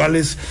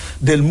desiguales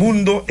del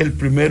mundo, el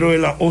primero de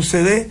la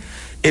OCDE,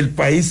 el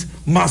país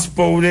más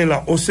pobre de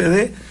la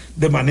OCDE,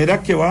 de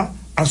manera que va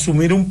a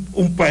asumir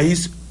un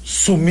país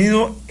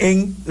sumido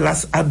en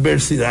las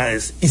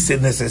adversidades, y se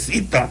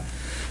necesita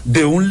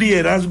de un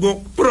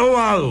liderazgo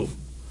probado,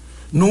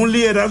 no un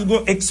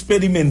liderazgo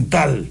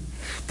experimental,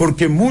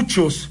 porque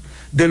muchos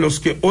de los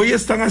que hoy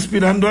están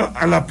aspirando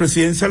a la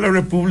presidencia de la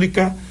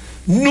República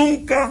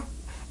nunca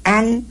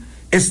han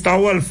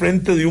estado al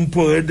frente de un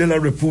poder de la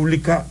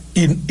República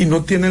y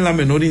no tienen la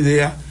menor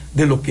idea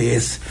de lo que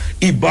es,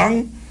 y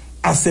van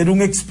a hacer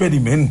un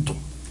experimento,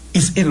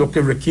 y lo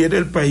que requiere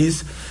el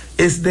país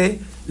es de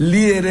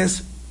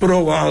líderes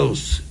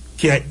probados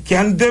que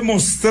han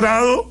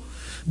demostrado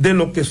de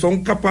lo que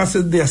son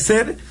capaces de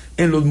hacer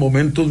en los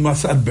momentos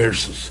más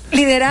adversos.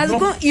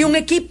 Liderazgo y un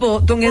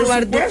equipo, don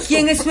Eduardo. Supuesto.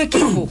 ¿Quién es su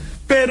equipo?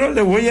 Pero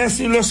le voy a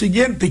decir lo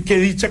siguiente, y qué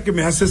dicha que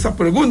me hace esa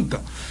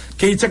pregunta.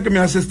 Qué dicha que me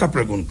hace esta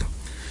pregunta.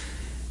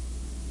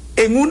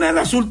 En una de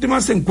las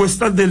últimas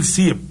encuestas del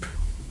CIEP,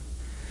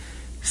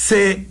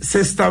 se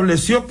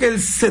estableció que el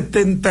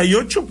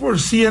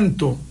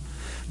 78%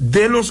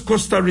 de los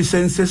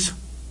costarricenses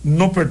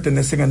no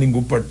pertenecen a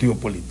ningún partido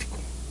político.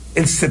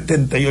 El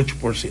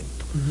 78%.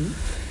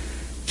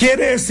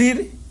 Quiere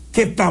decir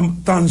que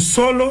tan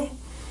solo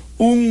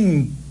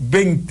un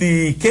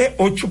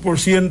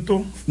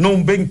 28%, no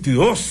un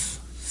 22,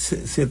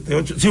 7,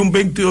 8, sí, un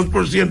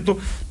 22%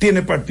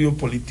 tiene partido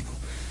político.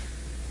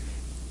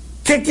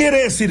 ¿Qué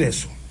quiere decir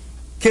eso?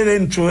 Que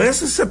dentro de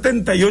ese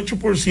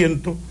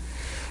 78%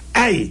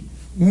 hay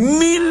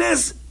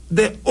miles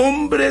de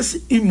hombres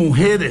y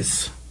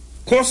mujeres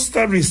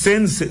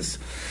costarricenses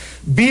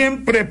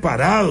bien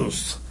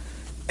preparados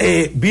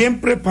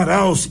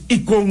y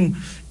con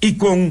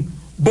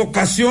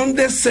vocación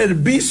de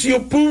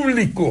servicio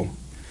público,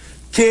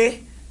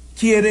 que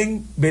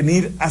quieren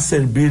venir a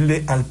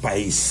servirle al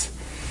país.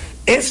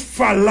 Es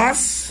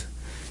falaz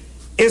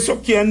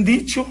eso que han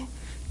dicho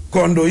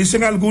cuando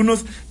dicen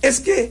algunos, es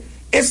que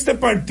este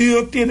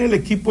partido tiene el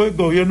equipo de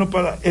gobierno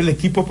para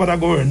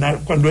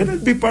gobernar. Cuando era el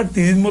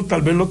bipartidismo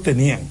tal vez lo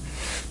tenían,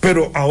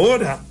 pero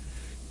ahora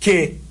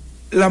que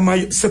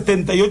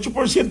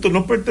 78%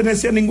 no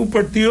pertenece a ningún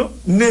partido,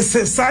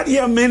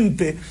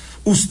 necesariamente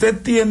usted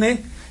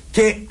tiene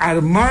que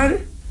armar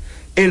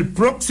el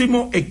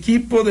próximo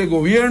equipo de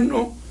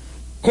gobierno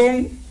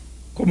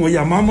como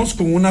llamamos,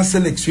 con una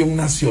selección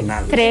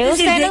nacional. ¿Cree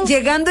usted?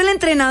 Llegando el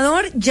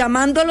entrenador,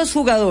 llamando a los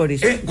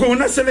jugadores. Con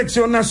una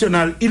selección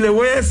nacional. Y le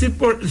voy a decir,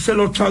 se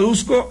lo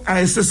traduzco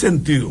a ese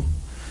sentido.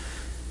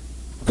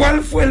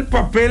 ¿Cuál fue el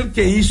papel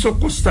que hizo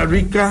Costa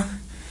Rica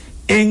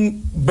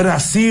en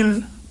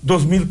Brasil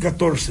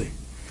 2014?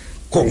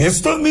 Con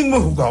estos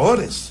mismos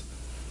jugadores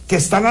que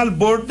están al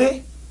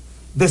borde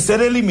de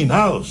ser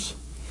eliminados.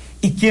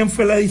 ¿Y quién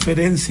fue la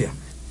diferencia?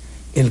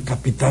 El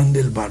capitán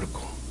del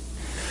barco.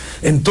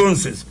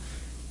 Entonces,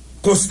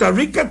 Costa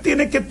Rica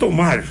tiene que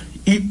tomar,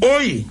 y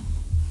hoy,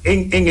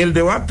 en el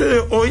debate de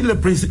hoy,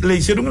 le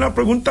hicieron una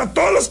pregunta a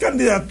todos los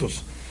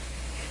candidatos.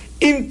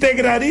 En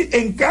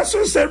caso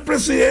de ser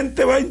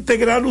presidente, ¿va a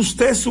integrar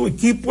usted su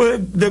equipo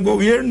de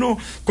gobierno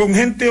con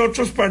gente de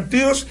otros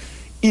partidos?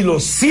 Y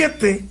los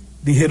 7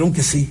 dijeron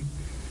que sí.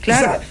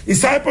 Claro. ¿Y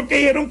sabe por qué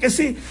dijeron que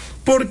sí?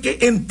 Porque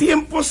en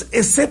tiempos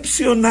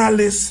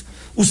excepcionales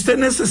usted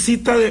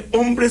necesita de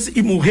hombres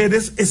y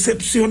mujeres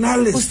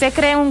excepcionales. ¿Usted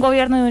cree un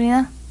gobierno de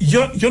unidad?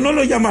 Yo no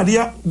lo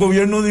llamaría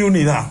gobierno de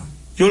unidad.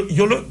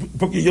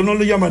 Porque yo no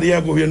lo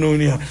llamaría gobierno de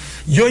unidad.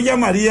 Yo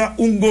llamaría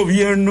un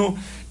gobierno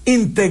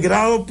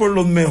integrado por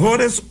los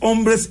mejores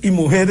hombres y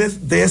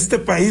mujeres de este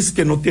país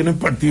que no tienen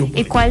partido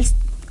político. ¿Y cuál?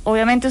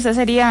 Obviamente usted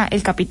sería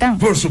el capitán.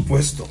 Por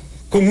supuesto,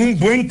 con un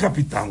buen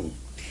capitán.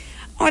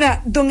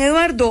 Ahora, don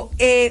Eduardo,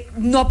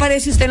 ¿no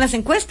aparece usted en las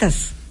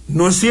encuestas?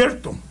 No es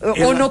cierto.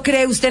 ¿O no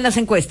cree usted en las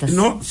encuestas?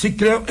 No, sí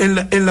creo.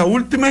 En la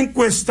última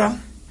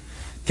encuesta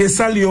que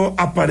salió,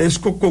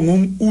 aparezco con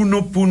un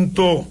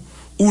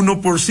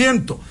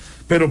 1.1%.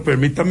 Pero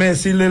permítame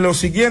decirle lo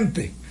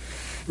siguiente.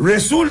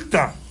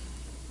 Resulta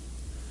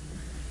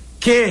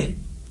que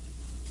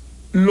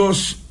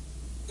los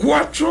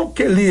 4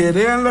 que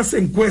liderean las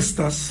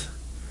encuestas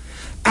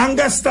han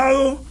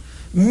gastado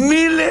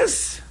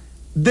miles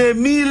de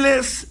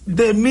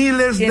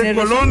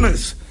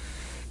colones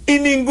y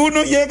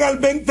ninguno llega al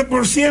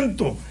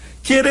 20%.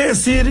 Quiere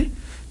decir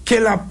que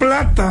la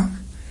plata,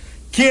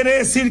 quiere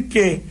decir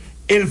que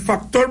el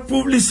factor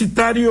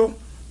publicitario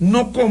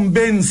no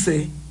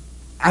convence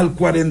al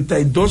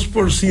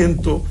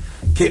 42%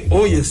 que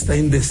hoy está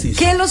indeciso.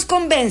 ¿Qué los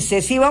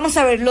convence? Si vamos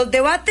a ver, los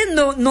debates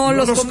no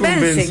los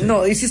convencen.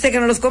 No, dice usted que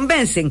no los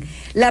convencen.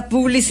 La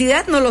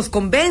publicidad no los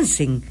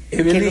convencen.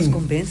 ¿Qué los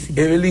convence?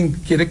 Evelyn,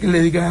 ¿quiere que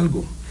le diga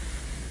algo?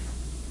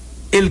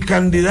 El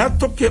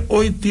candidato que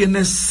hoy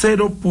tiene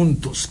 0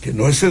 puntos, que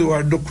no es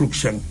Eduardo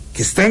Cruickshank,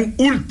 que está en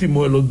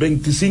último de los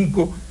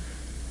 25,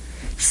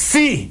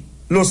 sí,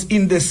 los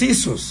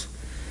indecisos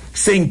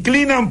se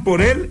inclinan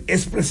por él,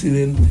 es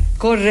presidente.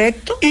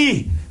 Correcto.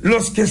 Y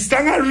los que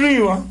están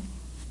arriba,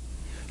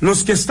 no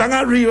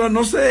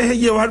se deje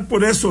llevar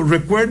por eso.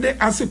 Recuerde,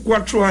 hace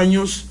 4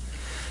 años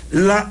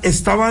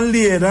estaban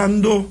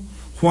liderando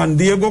Juan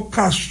Diego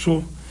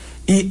Castro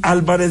y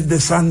Álvarez de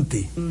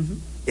Santi.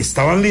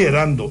 Estaban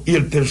liderando, y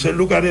el tercer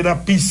lugar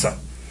era Pisa.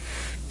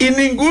 Y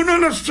ninguno de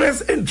los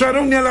 3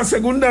 entraron ni a la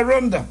segunda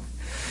ronda.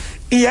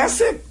 Y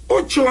hace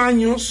 8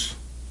 años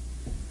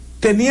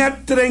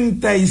tenía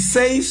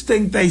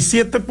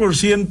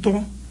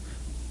 37%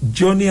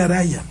 Johnny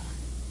Araya,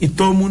 y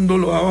todo el mundo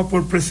lo daba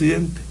por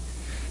presidente.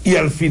 Y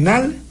al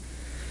final,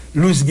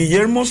 Luis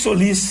Guillermo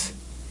Solís,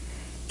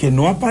 que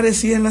no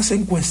aparecía en las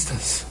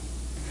encuestas,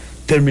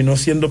 terminó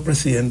siendo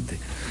presidente.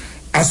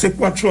 Hace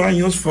 4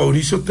 años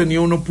Fabricio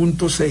tenía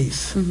 1.6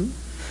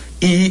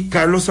 y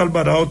Carlos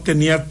Alvarado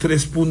tenía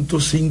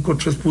 3.5,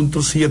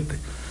 3.7,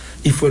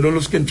 y fueron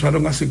los que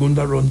entraron a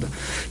segunda ronda.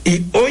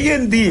 Y hoy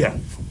en día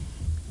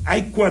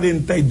hay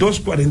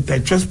 42,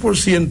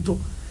 43%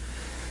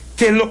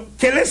 que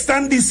le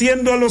están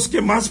diciendo a los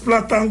que más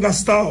plata han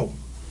gastado: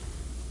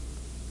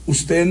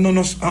 ustedes no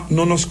nos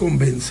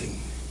convencen.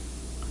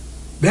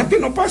 Vean que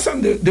no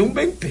pasan de un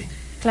 20.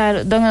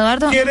 Claro, don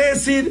Eduardo. Quiere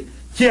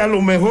decir que a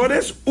lo mejor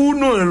es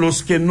uno de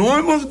los que no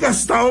hemos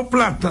gastado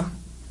plata.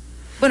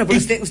 Bueno, pero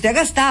usted ha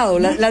gastado,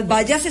 las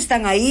vallas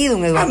están ahí,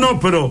 don Eduardo. No,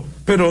 pero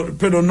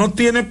no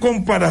tiene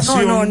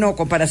comparación. No,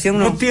 comparación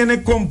no. No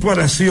tiene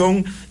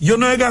comparación. Yo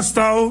no he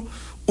gastado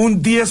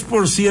un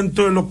 10%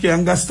 de lo que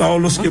han gastado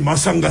los que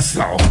más han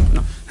gastado.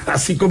 No.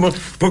 Así como,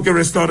 porque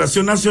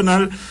Restauración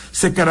Nacional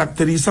se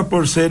caracteriza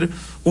por ser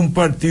un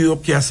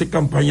partido que hace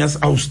campañas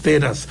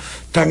austeras.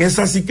 Tan es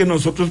así que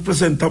nosotros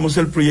presentamos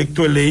el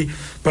proyecto de ley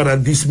para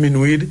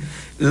disminuir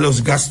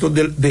los gastos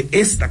de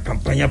esta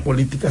campaña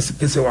política,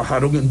 que se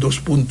bajaron en 2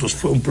 puntos.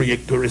 Fue un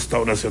proyecto de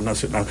Restauración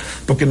Nacional,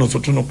 porque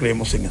nosotros no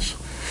creemos en eso.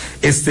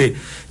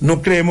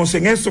 No creemos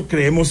en eso,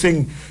 creemos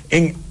en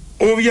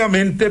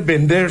obviamente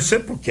venderse,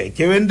 porque hay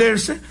que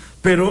venderse,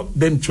 pero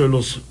dentro de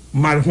los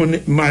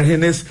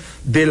márgenes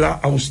de la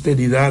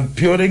austeridad.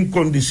 Peor en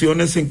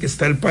condiciones en que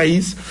está el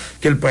país,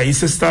 que el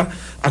país está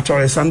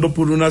atravesando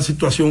por una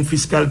situación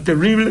fiscal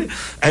terrible.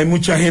 Hay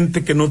mucha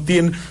gente que no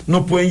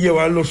pueden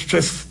llevar los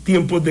 3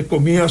 tiempos de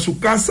comida a su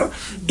casa,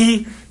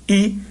 y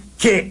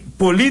que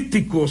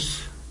políticos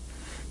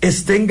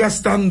estén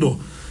gastando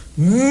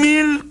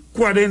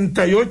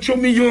 1.048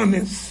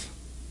 millones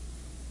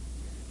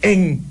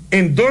en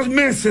 2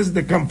 meses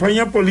de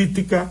campaña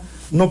política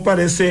no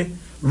parece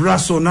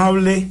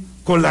razonable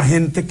con la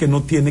gente que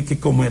no tiene que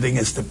comer en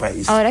este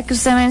país. Ahora que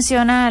usted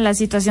menciona la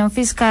situación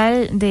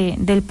fiscal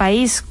del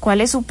país,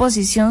 ¿cuál es su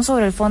posición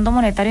sobre el Fondo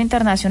Monetario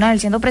Internacional,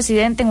 siendo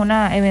presidente en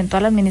una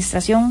eventual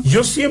administración?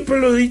 Yo siempre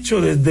lo he dicho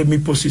desde mi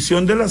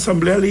posición de la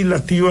Asamblea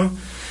Legislativa,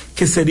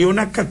 que sería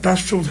una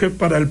catástrofe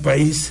para el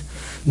país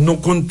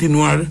no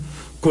continuar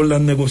con las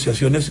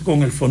negociaciones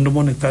con el Fondo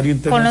Monetario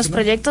Internacional. Con los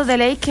proyectos de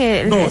ley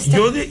que... No,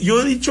 yo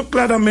he dicho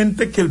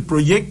claramente que el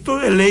proyecto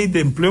de ley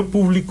de empleo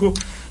público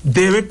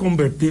debe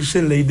convertirse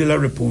en ley de la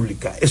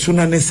República. Es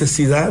una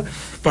necesidad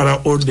para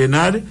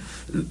ordenar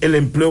el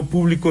empleo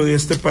público de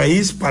este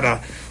país,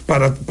 para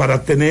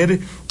tener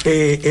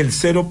el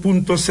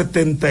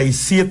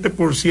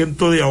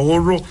 0.77% de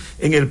ahorro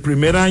en el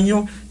primer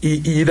año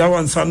y ir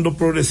avanzando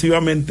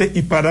progresivamente,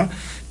 y para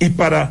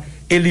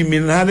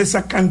eliminar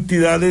esa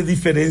cantidad de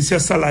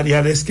diferencias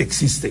salariales que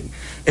existen.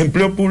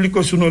 Empleo público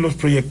es uno de los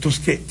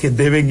proyectos que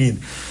deben ir.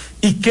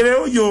 Y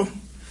creo yo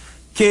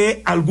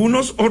que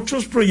algunos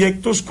otros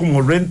proyectos,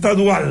 como renta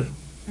dual,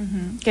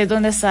 que es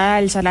donde está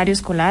el salario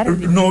escolar.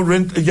 No,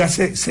 ya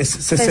se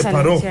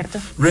separó. ¿Cierto?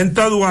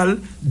 Renta dual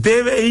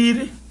debe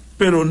ir,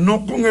 pero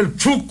no con el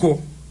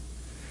truco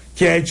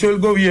que ha hecho el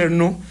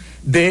gobierno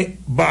de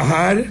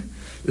bajar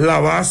la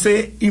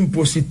base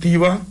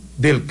impositiva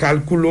del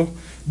cálculo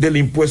del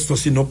impuesto,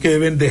 sino que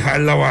deben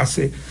dejar la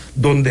base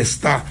donde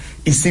está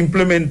y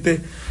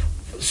simplemente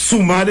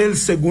sumar el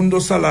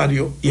segundo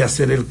salario y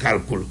hacer el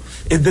cálculo.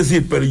 Es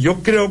decir, pero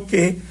yo creo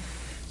que,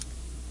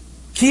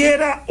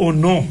 quiera o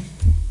no,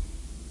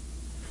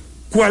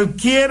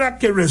 cualquiera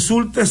que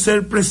resulte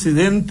ser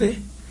presidente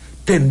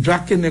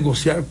tendrá que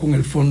negociar con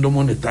el Fondo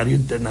Monetario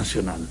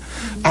Internacional.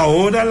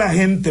 Ahora la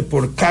gente,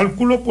 por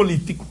cálculo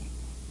político,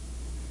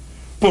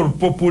 por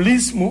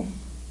populismo,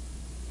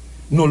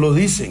 no lo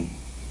dicen.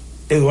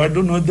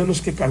 Eduardo no es de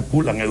los que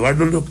calculan,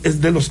 Eduardo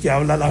es de los que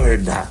habla la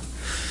verdad.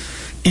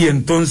 Y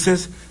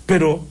entonces,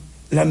 pero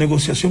la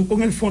negociación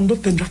con el fondo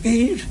tendrá que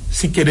ir,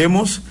 si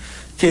queremos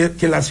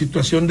que la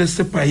situación de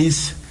este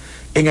país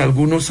en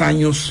algunos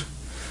años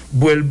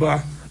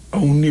vuelva a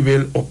un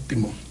nivel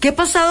óptimo. ¿Qué ha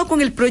pasado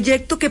con el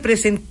proyecto que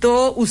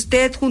presentó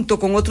usted junto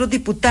con otros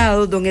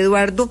diputados, don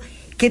Eduardo,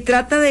 que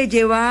trata de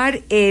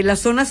llevar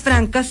las zonas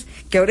francas,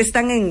 que ahora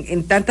están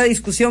en tanta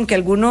discusión, que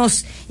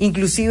algunos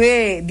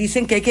inclusive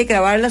dicen que hay que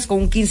grabarlas con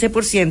un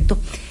 15%,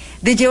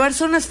 de llevar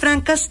zonas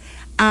francas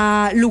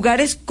a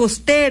lugares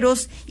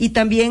costeros y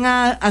también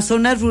a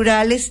zonas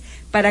rurales,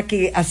 para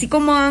que, así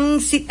como han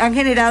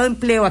generado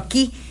empleo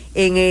aquí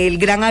en el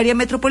gran área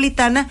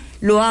metropolitana,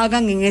 lo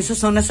hagan en esas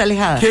zonas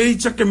alejadas? Qué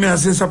dicha que me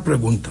hace esa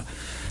pregunta.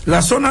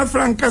 Las zonas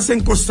francas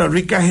en Costa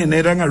Rica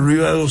generan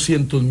arriba de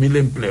 200,000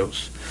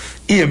 empleos,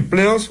 y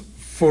empleos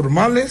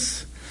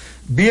formales,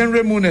 bien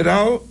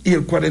remunerados, y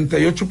el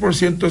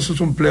 48% de esos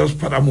empleos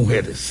para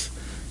mujeres.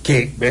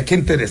 Vea qué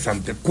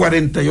interesante,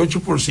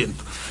 48%.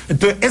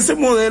 Entonces, ese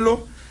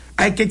modelo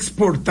hay que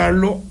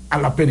exportarlo a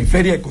la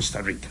periferia de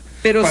Costa Rica.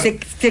 Pero se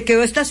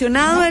quedó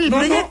estacionado el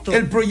proyecto. No,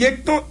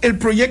 el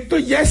proyecto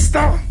ya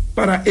está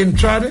para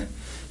entrar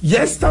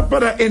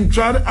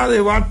a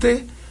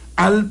debate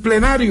al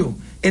plenario.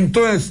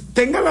 Entonces,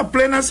 tenga la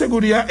plena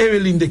seguridad,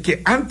 Evelyn, de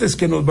que antes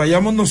que nos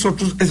vayamos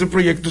nosotros, ese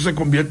proyecto se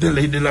convierte en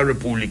ley de la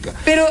República.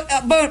 Pero,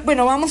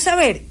 bueno, vamos a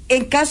ver,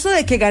 en caso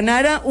de que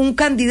ganara un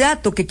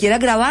candidato que quiera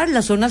grabar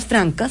las zonas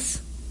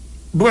francas.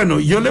 Bueno,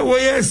 yo le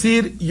voy a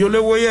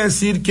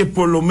decir que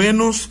por lo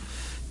menos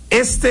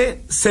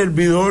este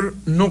servidor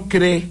no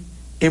cree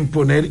en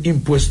poner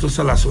impuestos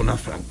a las zonas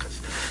francas.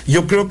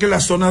 Yo creo que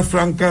las zonas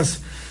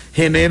francas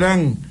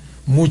generan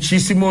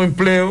muchísimo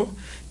empleo,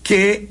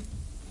 que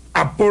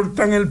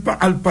aportan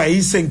al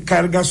país en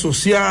cargas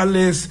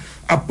sociales,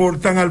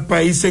 aportan al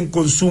país en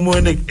consumo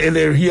de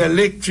energía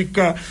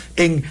eléctrica,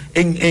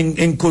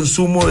 en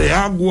consumo de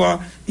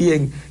agua y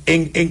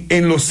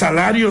en los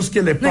salarios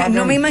que le pagan.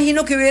 No me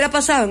imagino que hubiera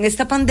pasado en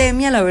esta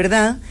pandemia, la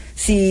verdad,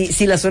 si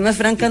las zonas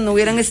francas no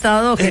hubieran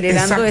estado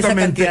generando esa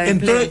cantidad de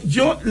empleo. Entonces,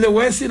 yo le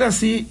voy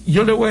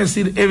a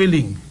decir,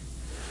 Evelyn,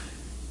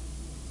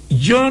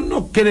 yo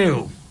no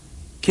creo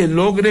que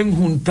logren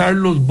juntar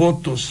los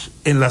votos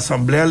en la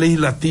Asamblea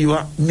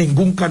Legislativa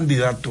ningún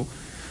candidato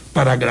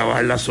para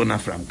grabar las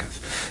zonas francas.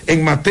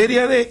 En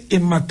materia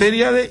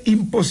de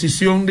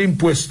imposición de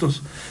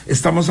impuestos,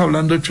 estamos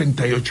hablando de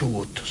 38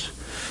 votos.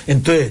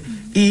 Entonces,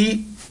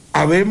 y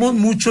habemos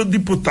muchos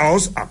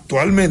diputados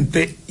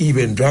actualmente, y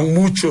vendrán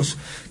muchos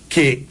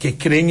que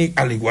creen,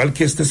 al igual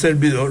que este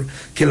servidor,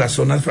 que las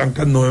zonas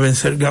francas no deben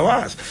ser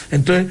grabadas.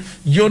 Entonces,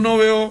 yo no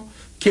veo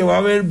que va a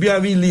haber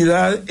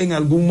viabilidad en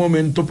algún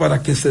momento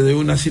para que se dé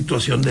una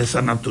situación de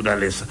esa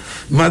naturaleza.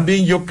 Más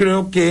bien, yo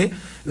creo que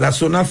las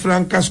zonas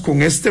francas,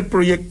 con este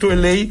proyecto de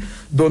ley,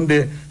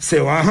 donde se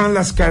bajan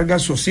las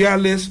cargas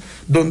sociales,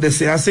 donde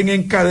se hacen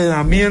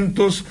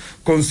encadenamientos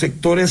con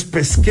sectores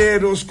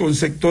pesqueros, con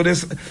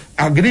sectores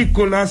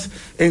agrícolas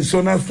en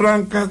zonas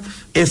francas,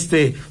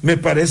 me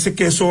parece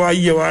que eso va a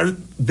llevar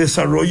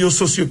desarrollo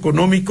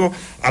socioeconómico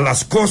a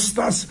las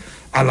costas,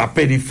 a la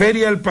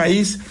periferia del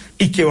país,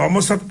 y que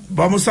vamos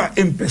a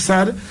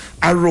empezar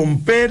a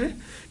romper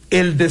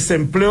el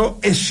desempleo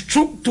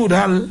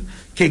estructural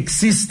que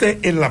existe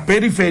en la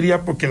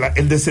periferia, porque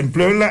el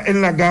desempleo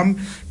en la GAM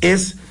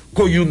es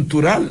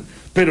coyuntural,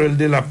 pero el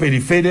de la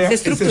periferia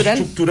es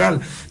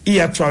estructural. Y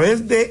a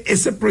través de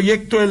ese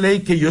proyecto de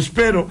ley, que yo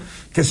espero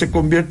que se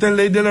convierta en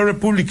ley de la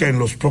República en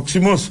los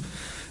próximos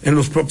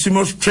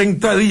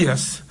 30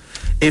 días,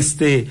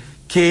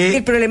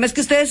 El problema es que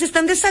ustedes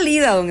están de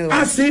salida, don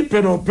Eduardo. Sí,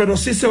 pero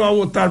sí se va a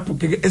votar,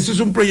 porque ese es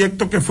un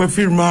proyecto que fue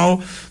firmado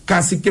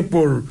casi que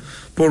por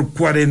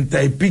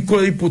 40 y pico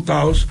de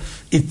diputados,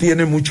 y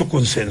tiene mucho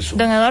consenso.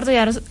 Don Eduardo, y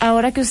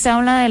ahora que usted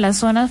habla de las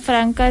zonas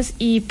francas,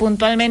 y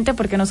puntualmente,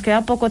 porque nos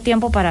queda poco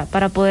tiempo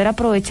para poder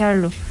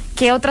aprovecharlo,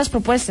 ¿qué otras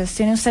propuestas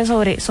tiene usted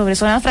sobre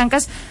zonas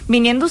francas,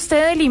 viniendo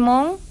usted de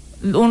Limón,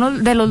 uno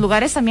de los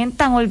lugares también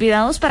tan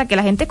olvidados, para que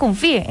la gente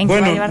confíe en que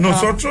va a llevar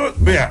nosotros,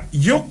 vea,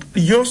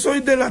 yo soy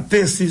de la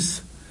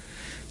tesis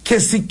que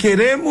si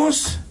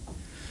queremos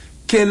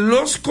que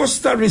los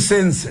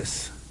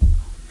costarricenses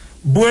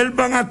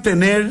vuelvan a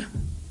tener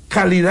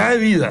calidad de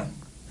vida,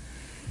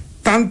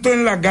 tanto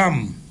en la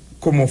GAM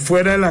como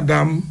fuera de la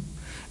GAM,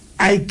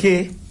 hay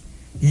que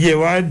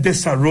llevar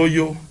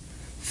desarrollo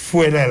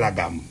fuera de la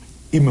GAM.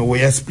 Y me voy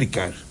a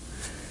explicar.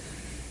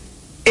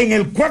 En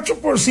el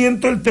 4%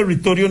 del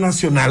territorio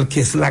nacional,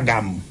 que es la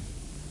GAM,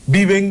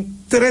 viven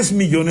 3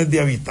 millones de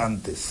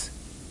habitantes.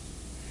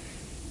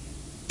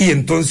 Y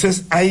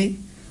entonces hay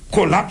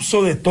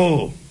colapso de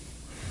todo.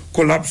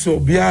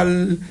 Colapso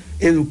vial,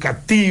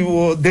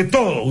 educativo, de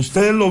todo.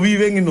 Ustedes lo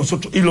viven y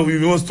nosotros, y lo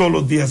vivimos todos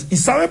los días. ¿Y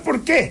sabe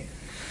por qué?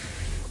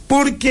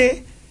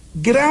 Porque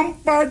gran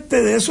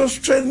parte de esos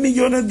 3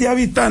 millones de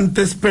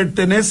habitantes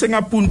pertenecen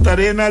a Punta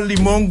Arenas,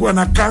 Limón,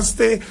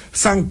 Guanacaste,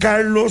 San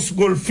Carlos,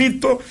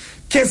 Golfito,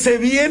 que se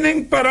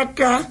vienen para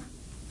acá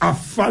a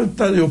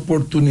falta de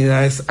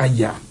oportunidades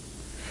allá.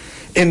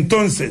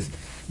 Entonces,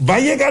 va a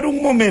llegar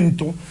un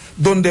momento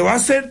donde va a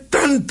ser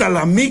tanta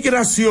la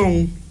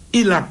migración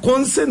y la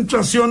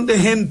concentración de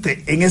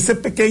gente en ese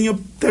pequeño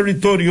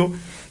territorio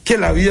que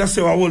la vida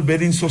se va a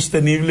volver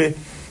insostenible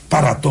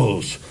para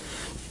todos.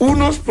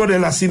 Unos por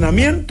el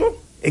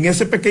hacinamiento en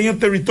ese pequeño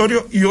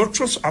territorio y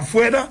otros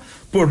afuera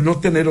por no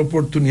tener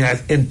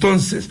oportunidades.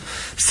 Entonces,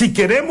 si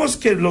queremos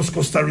que los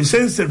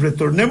costarricenses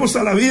retornemos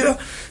a la vida,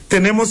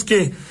 tenemos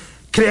que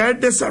crear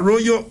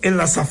desarrollo en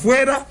las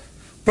afueras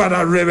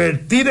para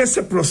revertir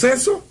ese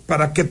proceso,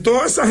 para que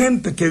toda esa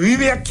gente que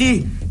vive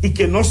aquí y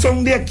que no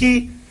son de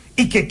aquí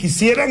y que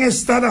quisieran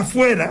estar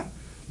afuera,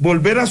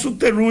 volver a su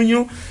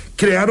terruño,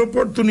 crear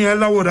oportunidades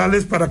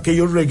laborales para que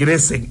ellos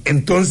regresen.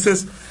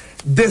 Entonces,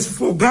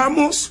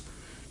 desfogamos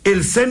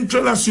el centro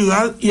de la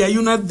ciudad y hay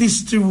una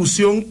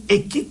distribución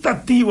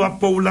equitativa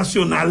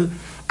poblacional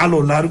a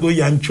lo largo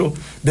y ancho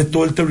de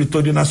todo el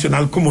territorio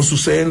nacional, como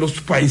sucede en los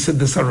países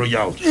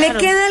desarrollados. ¿Le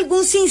queda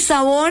algún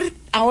sinsabor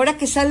ahora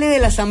que sale de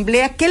la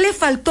Asamblea? ¿Qué le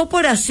faltó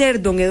por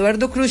hacer, don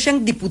Eduardo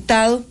Cruickshank,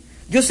 diputado?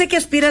 Yo sé que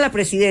aspira a la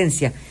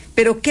presidencia,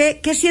 pero ¿qué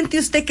siente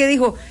usted que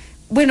dijo,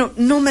 bueno,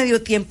 no me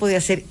dio tiempo de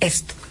hacer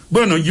esto?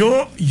 Bueno,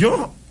 yo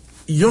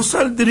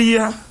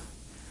saldría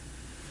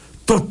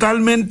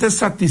totalmente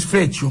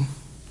satisfecho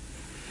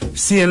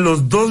si en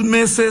los 2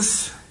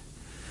 meses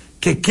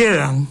que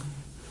quedan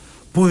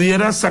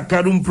pudiera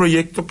sacar un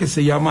proyecto que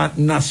se llama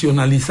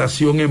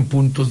nacionalización en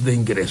puntos de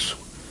ingreso.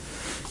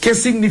 ¿Qué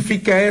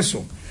significa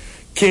eso?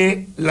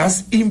 Que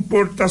las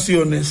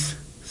importaciones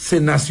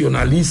se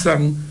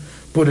nacionalizan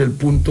por el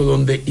punto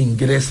donde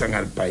ingresan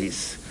al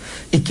país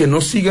y que no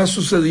siga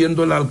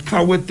sucediendo la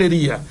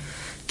alcahuetería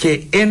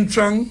que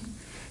entran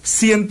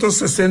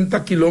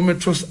 160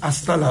 kilómetros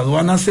hasta la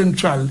aduana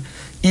central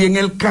y en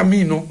el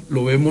camino,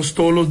 lo vemos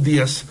todos los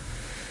días,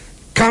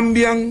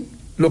 cambian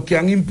lo que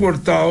han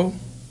importado,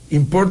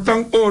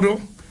 importan oro,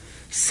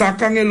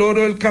 sacan el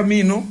oro del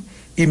camino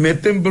y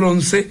meten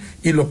bronce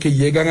y lo que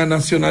llegan a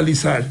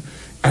nacionalizar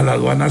a la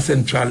aduana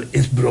central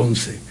es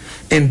bronce,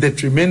 en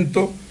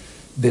detrimento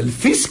del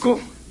fisco.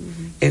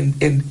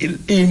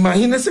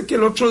 Imagínense que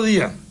el otro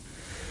día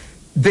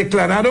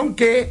declararon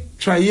que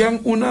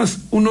traían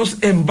unos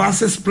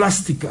envases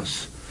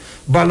plásticos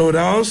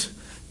valorados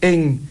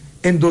en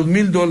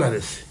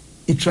 $2,000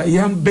 y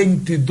traían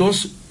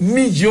 22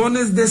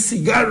 millones de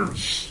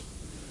cigarros.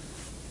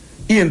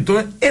 Y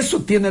entonces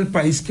eso tiene el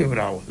país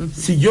quebrado.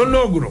 Si yo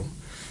logro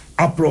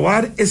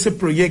aprobar ese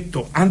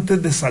proyecto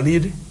antes de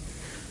salir,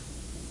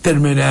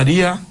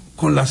 terminaría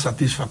con la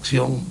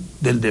satisfacción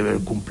del deber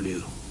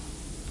cumplido.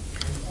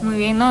 Muy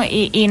bien, ¿no?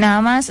 Y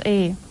nada más,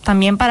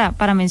 también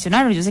para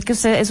mencionarlo, yo sé que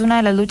usted es una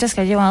de las luchas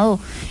que ha llevado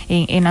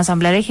en la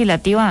Asamblea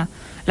Legislativa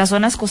las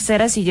zonas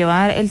costeras y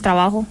llevar el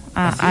trabajo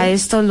a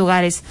estos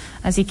lugares.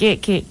 Así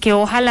que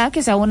ojalá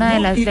que sea una de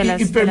las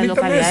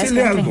localidades.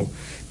 Decirle algo.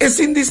 Es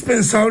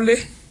indispensable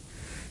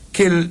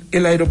que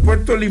el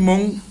aeropuerto de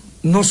Limón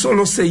no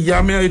solo se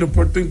llame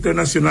aeropuerto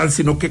internacional,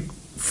 sino que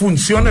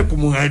funcione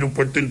como un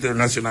aeropuerto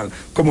internacional,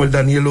 como el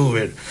Daniel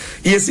Oduber.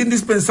 Y es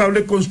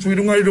indispensable construir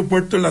un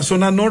aeropuerto en la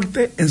zona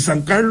norte, en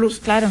San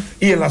Carlos, claro,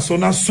 y en la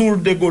zona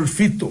sur de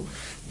Golfito,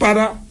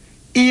 para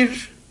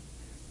ir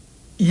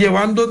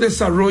llevando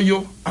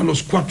desarrollo a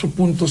los 4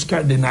 puntos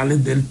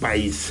cardinales del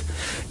país.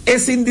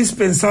 Es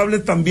indispensable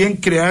también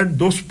crear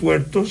 2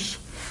 puertos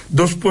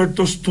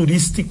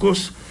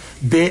turísticos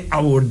de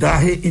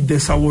abordaje y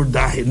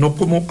desabordaje, no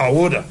como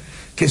ahora,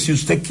 que si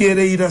usted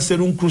quiere ir a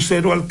hacer un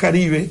crucero al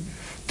Caribe,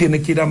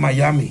 tiene que ir a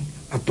Miami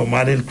a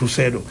tomar el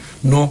crucero.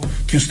 No,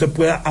 que usted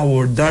pueda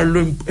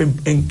abordarlo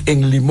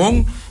en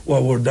Limón o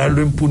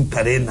abordarlo en Punta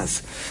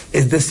Arenas.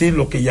 Es decir,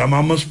 lo que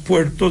llamamos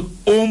puertos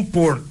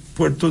on-port,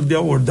 puertos de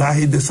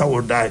abordaje y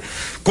desabordaje.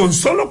 Con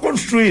solo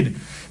construir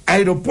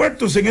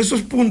aeropuertos en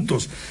esos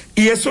puntos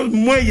y esos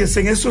muelles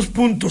en esos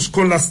puntos,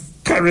 con las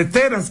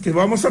carreteras que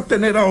vamos a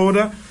tener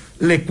ahora,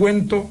 le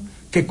cuento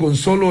que con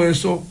solo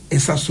eso,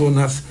 esas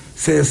zonas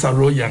se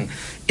desarrollan.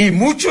 Y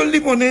muchos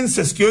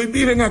limonenses que hoy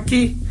viven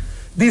aquí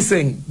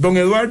dicen, don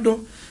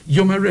Eduardo,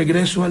 yo me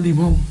regreso a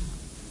Limón,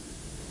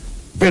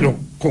 pero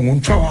con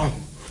un trabajo.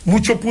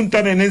 Mucho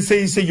puntarenense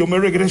dice, yo me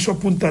regreso a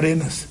Punta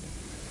Arenas.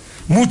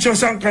 Muchos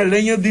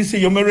sancarleños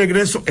dicen, yo me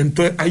regreso.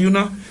 Entonces hay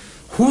una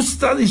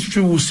justa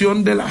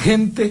distribución de la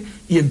gente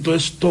y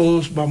entonces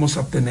todos vamos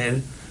a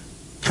tener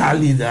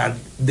calidad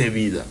de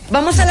vida.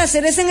 Vamos a la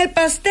cereza en el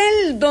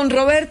pastel, don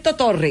Roberto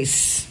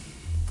Torres.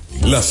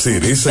 La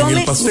cereza en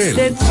el pastel.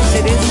 Usted su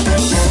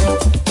cereza.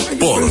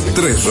 Por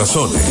 3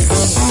 razones.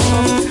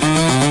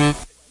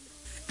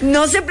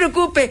 No se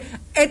preocupe,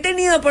 he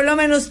tenido por lo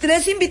menos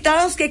 3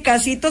 invitados que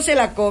casito se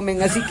la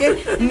comen, así que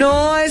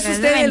no es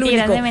usted el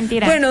único. De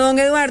mentira. Bueno, don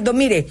Eduardo,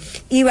 mire,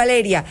 y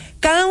Valeria,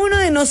 cada uno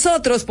de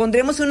nosotros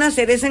pondremos una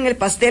cereza en el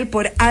pastel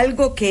por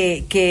algo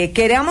que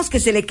queramos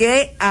que se le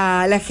quede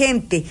a la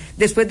gente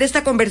después de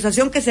esta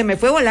conversación que se me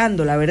fue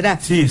volando, la verdad.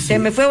 Sí. Se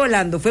me fue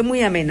volando, fue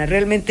muy amena,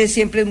 realmente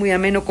siempre es muy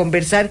ameno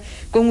conversar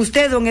con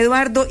usted, don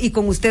Eduardo, y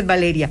con usted,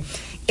 Valeria.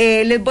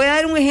 Les voy a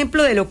dar un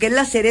ejemplo de lo que es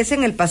la cereza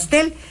en el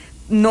pastel.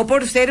 no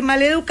por ser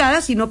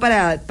maleducada, sino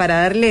para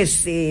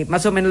darles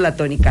más o menos la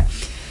tónica.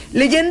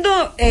 Leyendo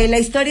la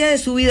historia de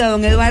su vida,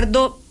 don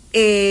Eduardo,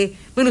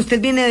 bueno,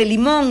 usted viene de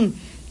Limón,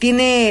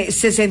 tiene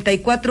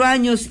 64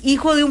 años,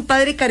 hijo de un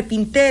padre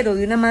carpintero,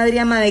 de una madre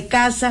ama de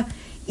casa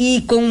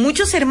y con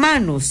muchos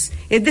hermanos.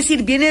 Es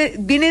decir, viene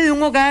de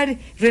un hogar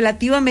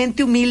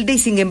relativamente humilde y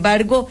sin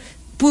embargo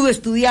pudo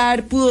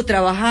estudiar, pudo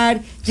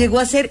trabajar, llegó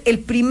a ser el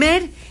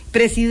primer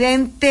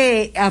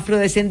presidente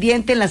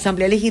afrodescendiente en la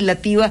Asamblea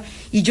Legislativa,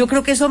 y yo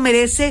creo que eso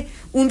merece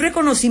un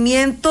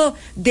reconocimiento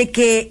de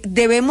que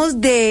debemos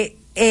de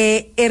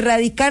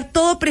erradicar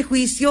todo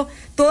prejuicio,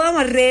 toda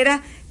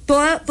barrera,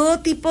 todo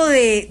tipo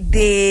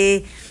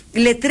de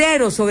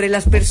letreros sobre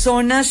las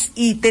personas,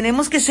 y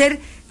tenemos que ser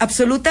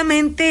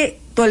absolutamente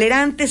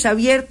tolerantes,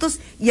 abiertos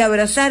y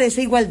abrazar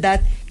esa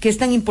igualdad que es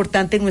tan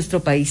importante en nuestro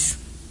país.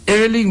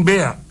 Evelyn,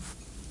 vea,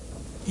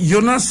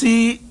 yo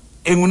nací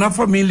en una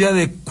familia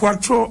de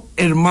 4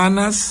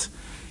 hermanas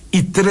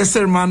y 3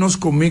 hermanos,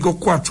 conmigo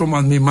 4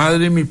 más mi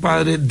madre y mi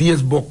padre,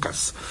 10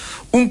 bocas.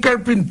 Un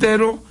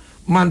carpintero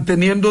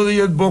manteniendo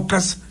 10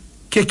 bocas.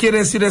 ¿Qué quiere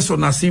decir eso?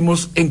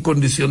 Nacimos en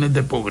condiciones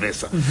de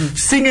pobreza.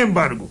 Sin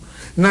embargo,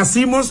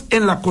 nacimos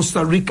en la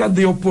Costa Rica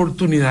de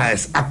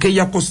oportunidades,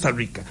 aquella Costa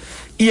Rica,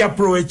 y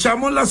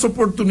aprovechamos las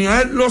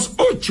oportunidades los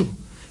 8.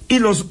 Y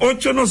los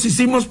 8 nos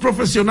hicimos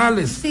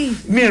profesionales. Sí.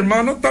 Mi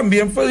hermano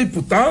también fue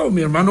diputado,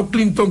 mi hermano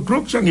Clinton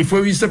Cruickshank, y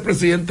fue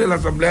vicepresidente de la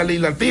Asamblea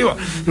Legislativa.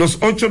 Los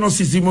 8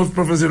 nos hicimos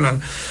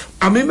profesionales.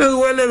 A mí me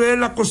duele ver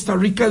la Costa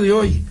Rica de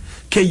hoy,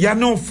 que ya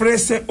no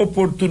ofrece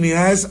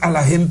oportunidades a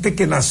la gente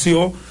que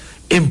nació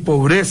en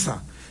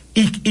pobreza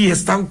y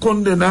están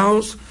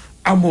condenados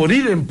a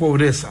morir en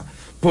pobreza.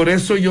 Por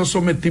eso yo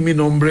sometí mi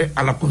nombre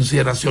a la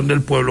consideración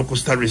del pueblo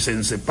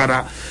costarricense,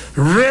 para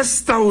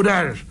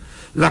restaurar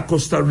la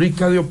Costa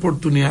Rica de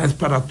oportunidades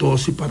para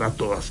todos y para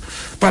todas,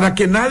 para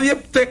que nadie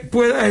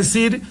pueda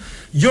decir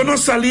yo no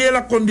salí de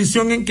la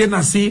condición en que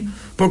nací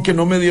porque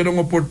no me dieron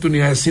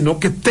oportunidades, sino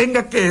que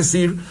tenga que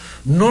decir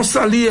no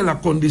salí de la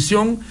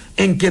condición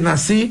en que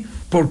nací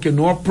porque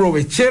no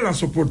aproveché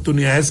las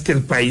oportunidades que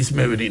el país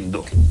me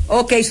brindó.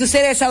 Ok, su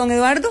cereza, don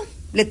Eduardo,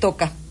 le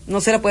toca,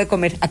 no se la puede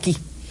comer, aquí.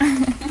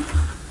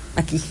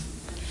 Aquí.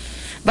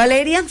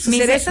 Valeria, su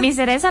cereza. Mi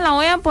cereza la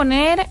voy a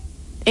poner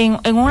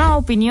en una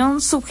opinión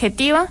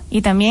subjetiva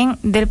y también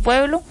del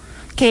pueblo,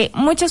 que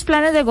muchos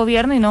planes de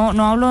gobierno, y no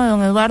hablo de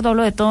don Eduardo,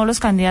 hablo de todos los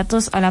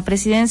candidatos a la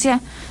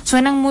presidencia,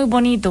 suenan muy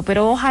bonito,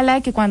 pero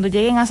ojalá que cuando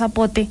lleguen a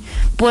Zapote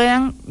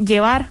puedan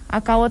llevar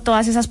a cabo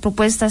todas esas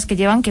propuestas que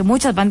llevan, que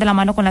muchas van de la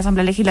mano con la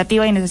Asamblea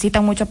Legislativa y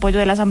necesitan mucho apoyo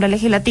de la Asamblea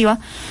Legislativa.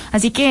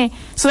 Así que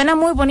suena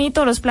muy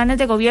bonito los planes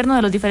de gobierno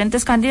de los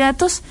diferentes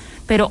candidatos,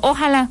 pero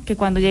ojalá que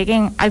cuando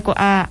lleguen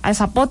a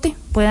Zapote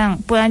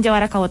puedan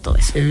llevar a cabo todo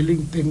eso.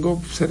 Evelyn,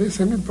 tengo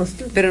cereza en el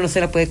pastel. Pero no se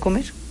la puede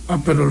comer.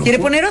 Pero ¿Quiere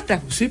poner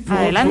otra? Sí,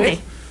 adelante.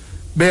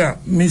 Vea,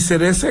 mi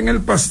cereza en el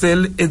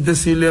pastel es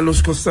decirle a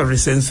los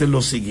costarricenses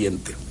lo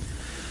siguiente.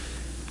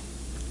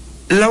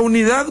 La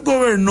unidad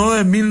gobernó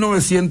de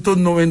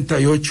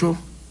 1998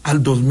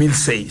 al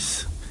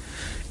 2006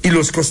 y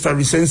los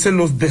costarricenses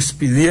los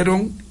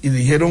despidieron y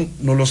dijeron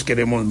no los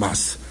queremos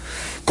más.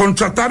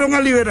 Contrataron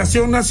a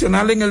Liberación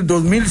Nacional en el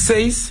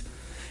 2006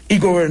 y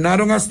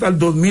gobernaron hasta el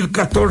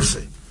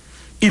 2014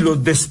 y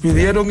los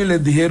despidieron y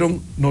les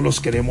dijeron no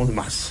los queremos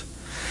más.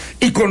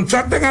 Y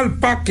contratan al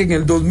PAC en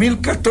el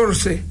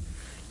 2014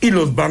 y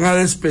los van a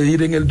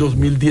despedir en el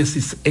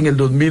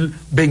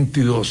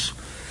 2022.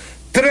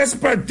 3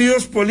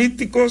 partidos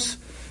políticos,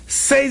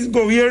 6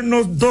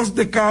 gobiernos, 2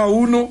 de cada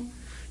uno,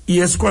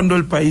 y es cuando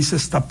el país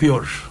está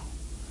peor.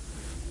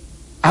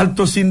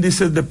 Altos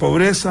índices de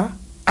pobreza,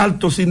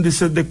 altos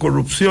índices de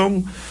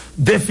corrupción,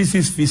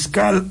 déficit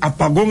fiscal,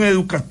 apagón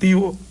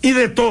educativo y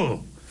de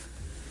todo.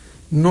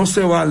 No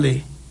se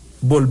vale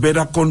volver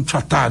a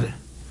contratar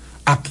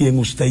a quien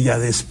usted ya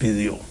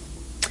despidió.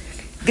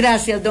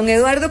 Gracias, don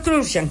Eduardo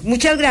Cruickshank.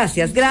 Muchas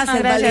gracias.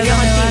 Gracias, Valeria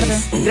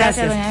Martínez.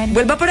 Gracias.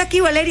 Vuelva por aquí,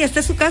 Valeria, esta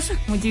es su casa.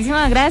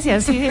 Muchísimas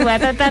gracias. Sí, voy a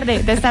tratar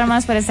de estar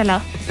más por este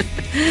lado.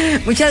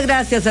 Muchas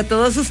gracias a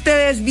todos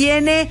ustedes.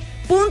 Viene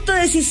Punto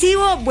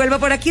Decisivo. Vuelva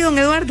por aquí, don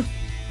Eduardo.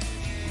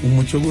 Con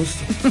mucho gusto.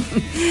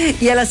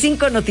 Y a las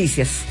 5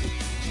 noticias.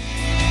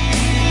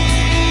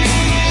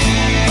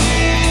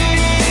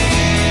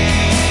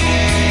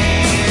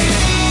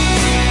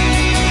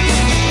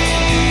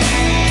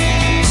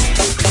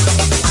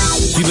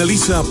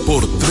 Finaliza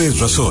Por Tres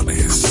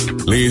Razones.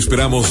 Le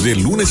esperamos de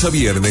lunes a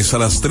viernes a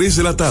las 3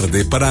 de la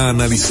tarde para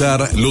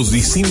analizar los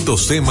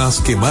distintos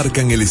temas que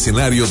marcan el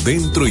escenario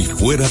dentro y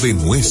fuera de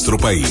nuestro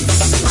país.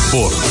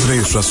 Por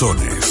Tres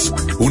Razones,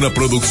 una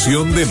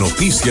producción de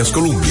Noticias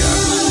Colombia.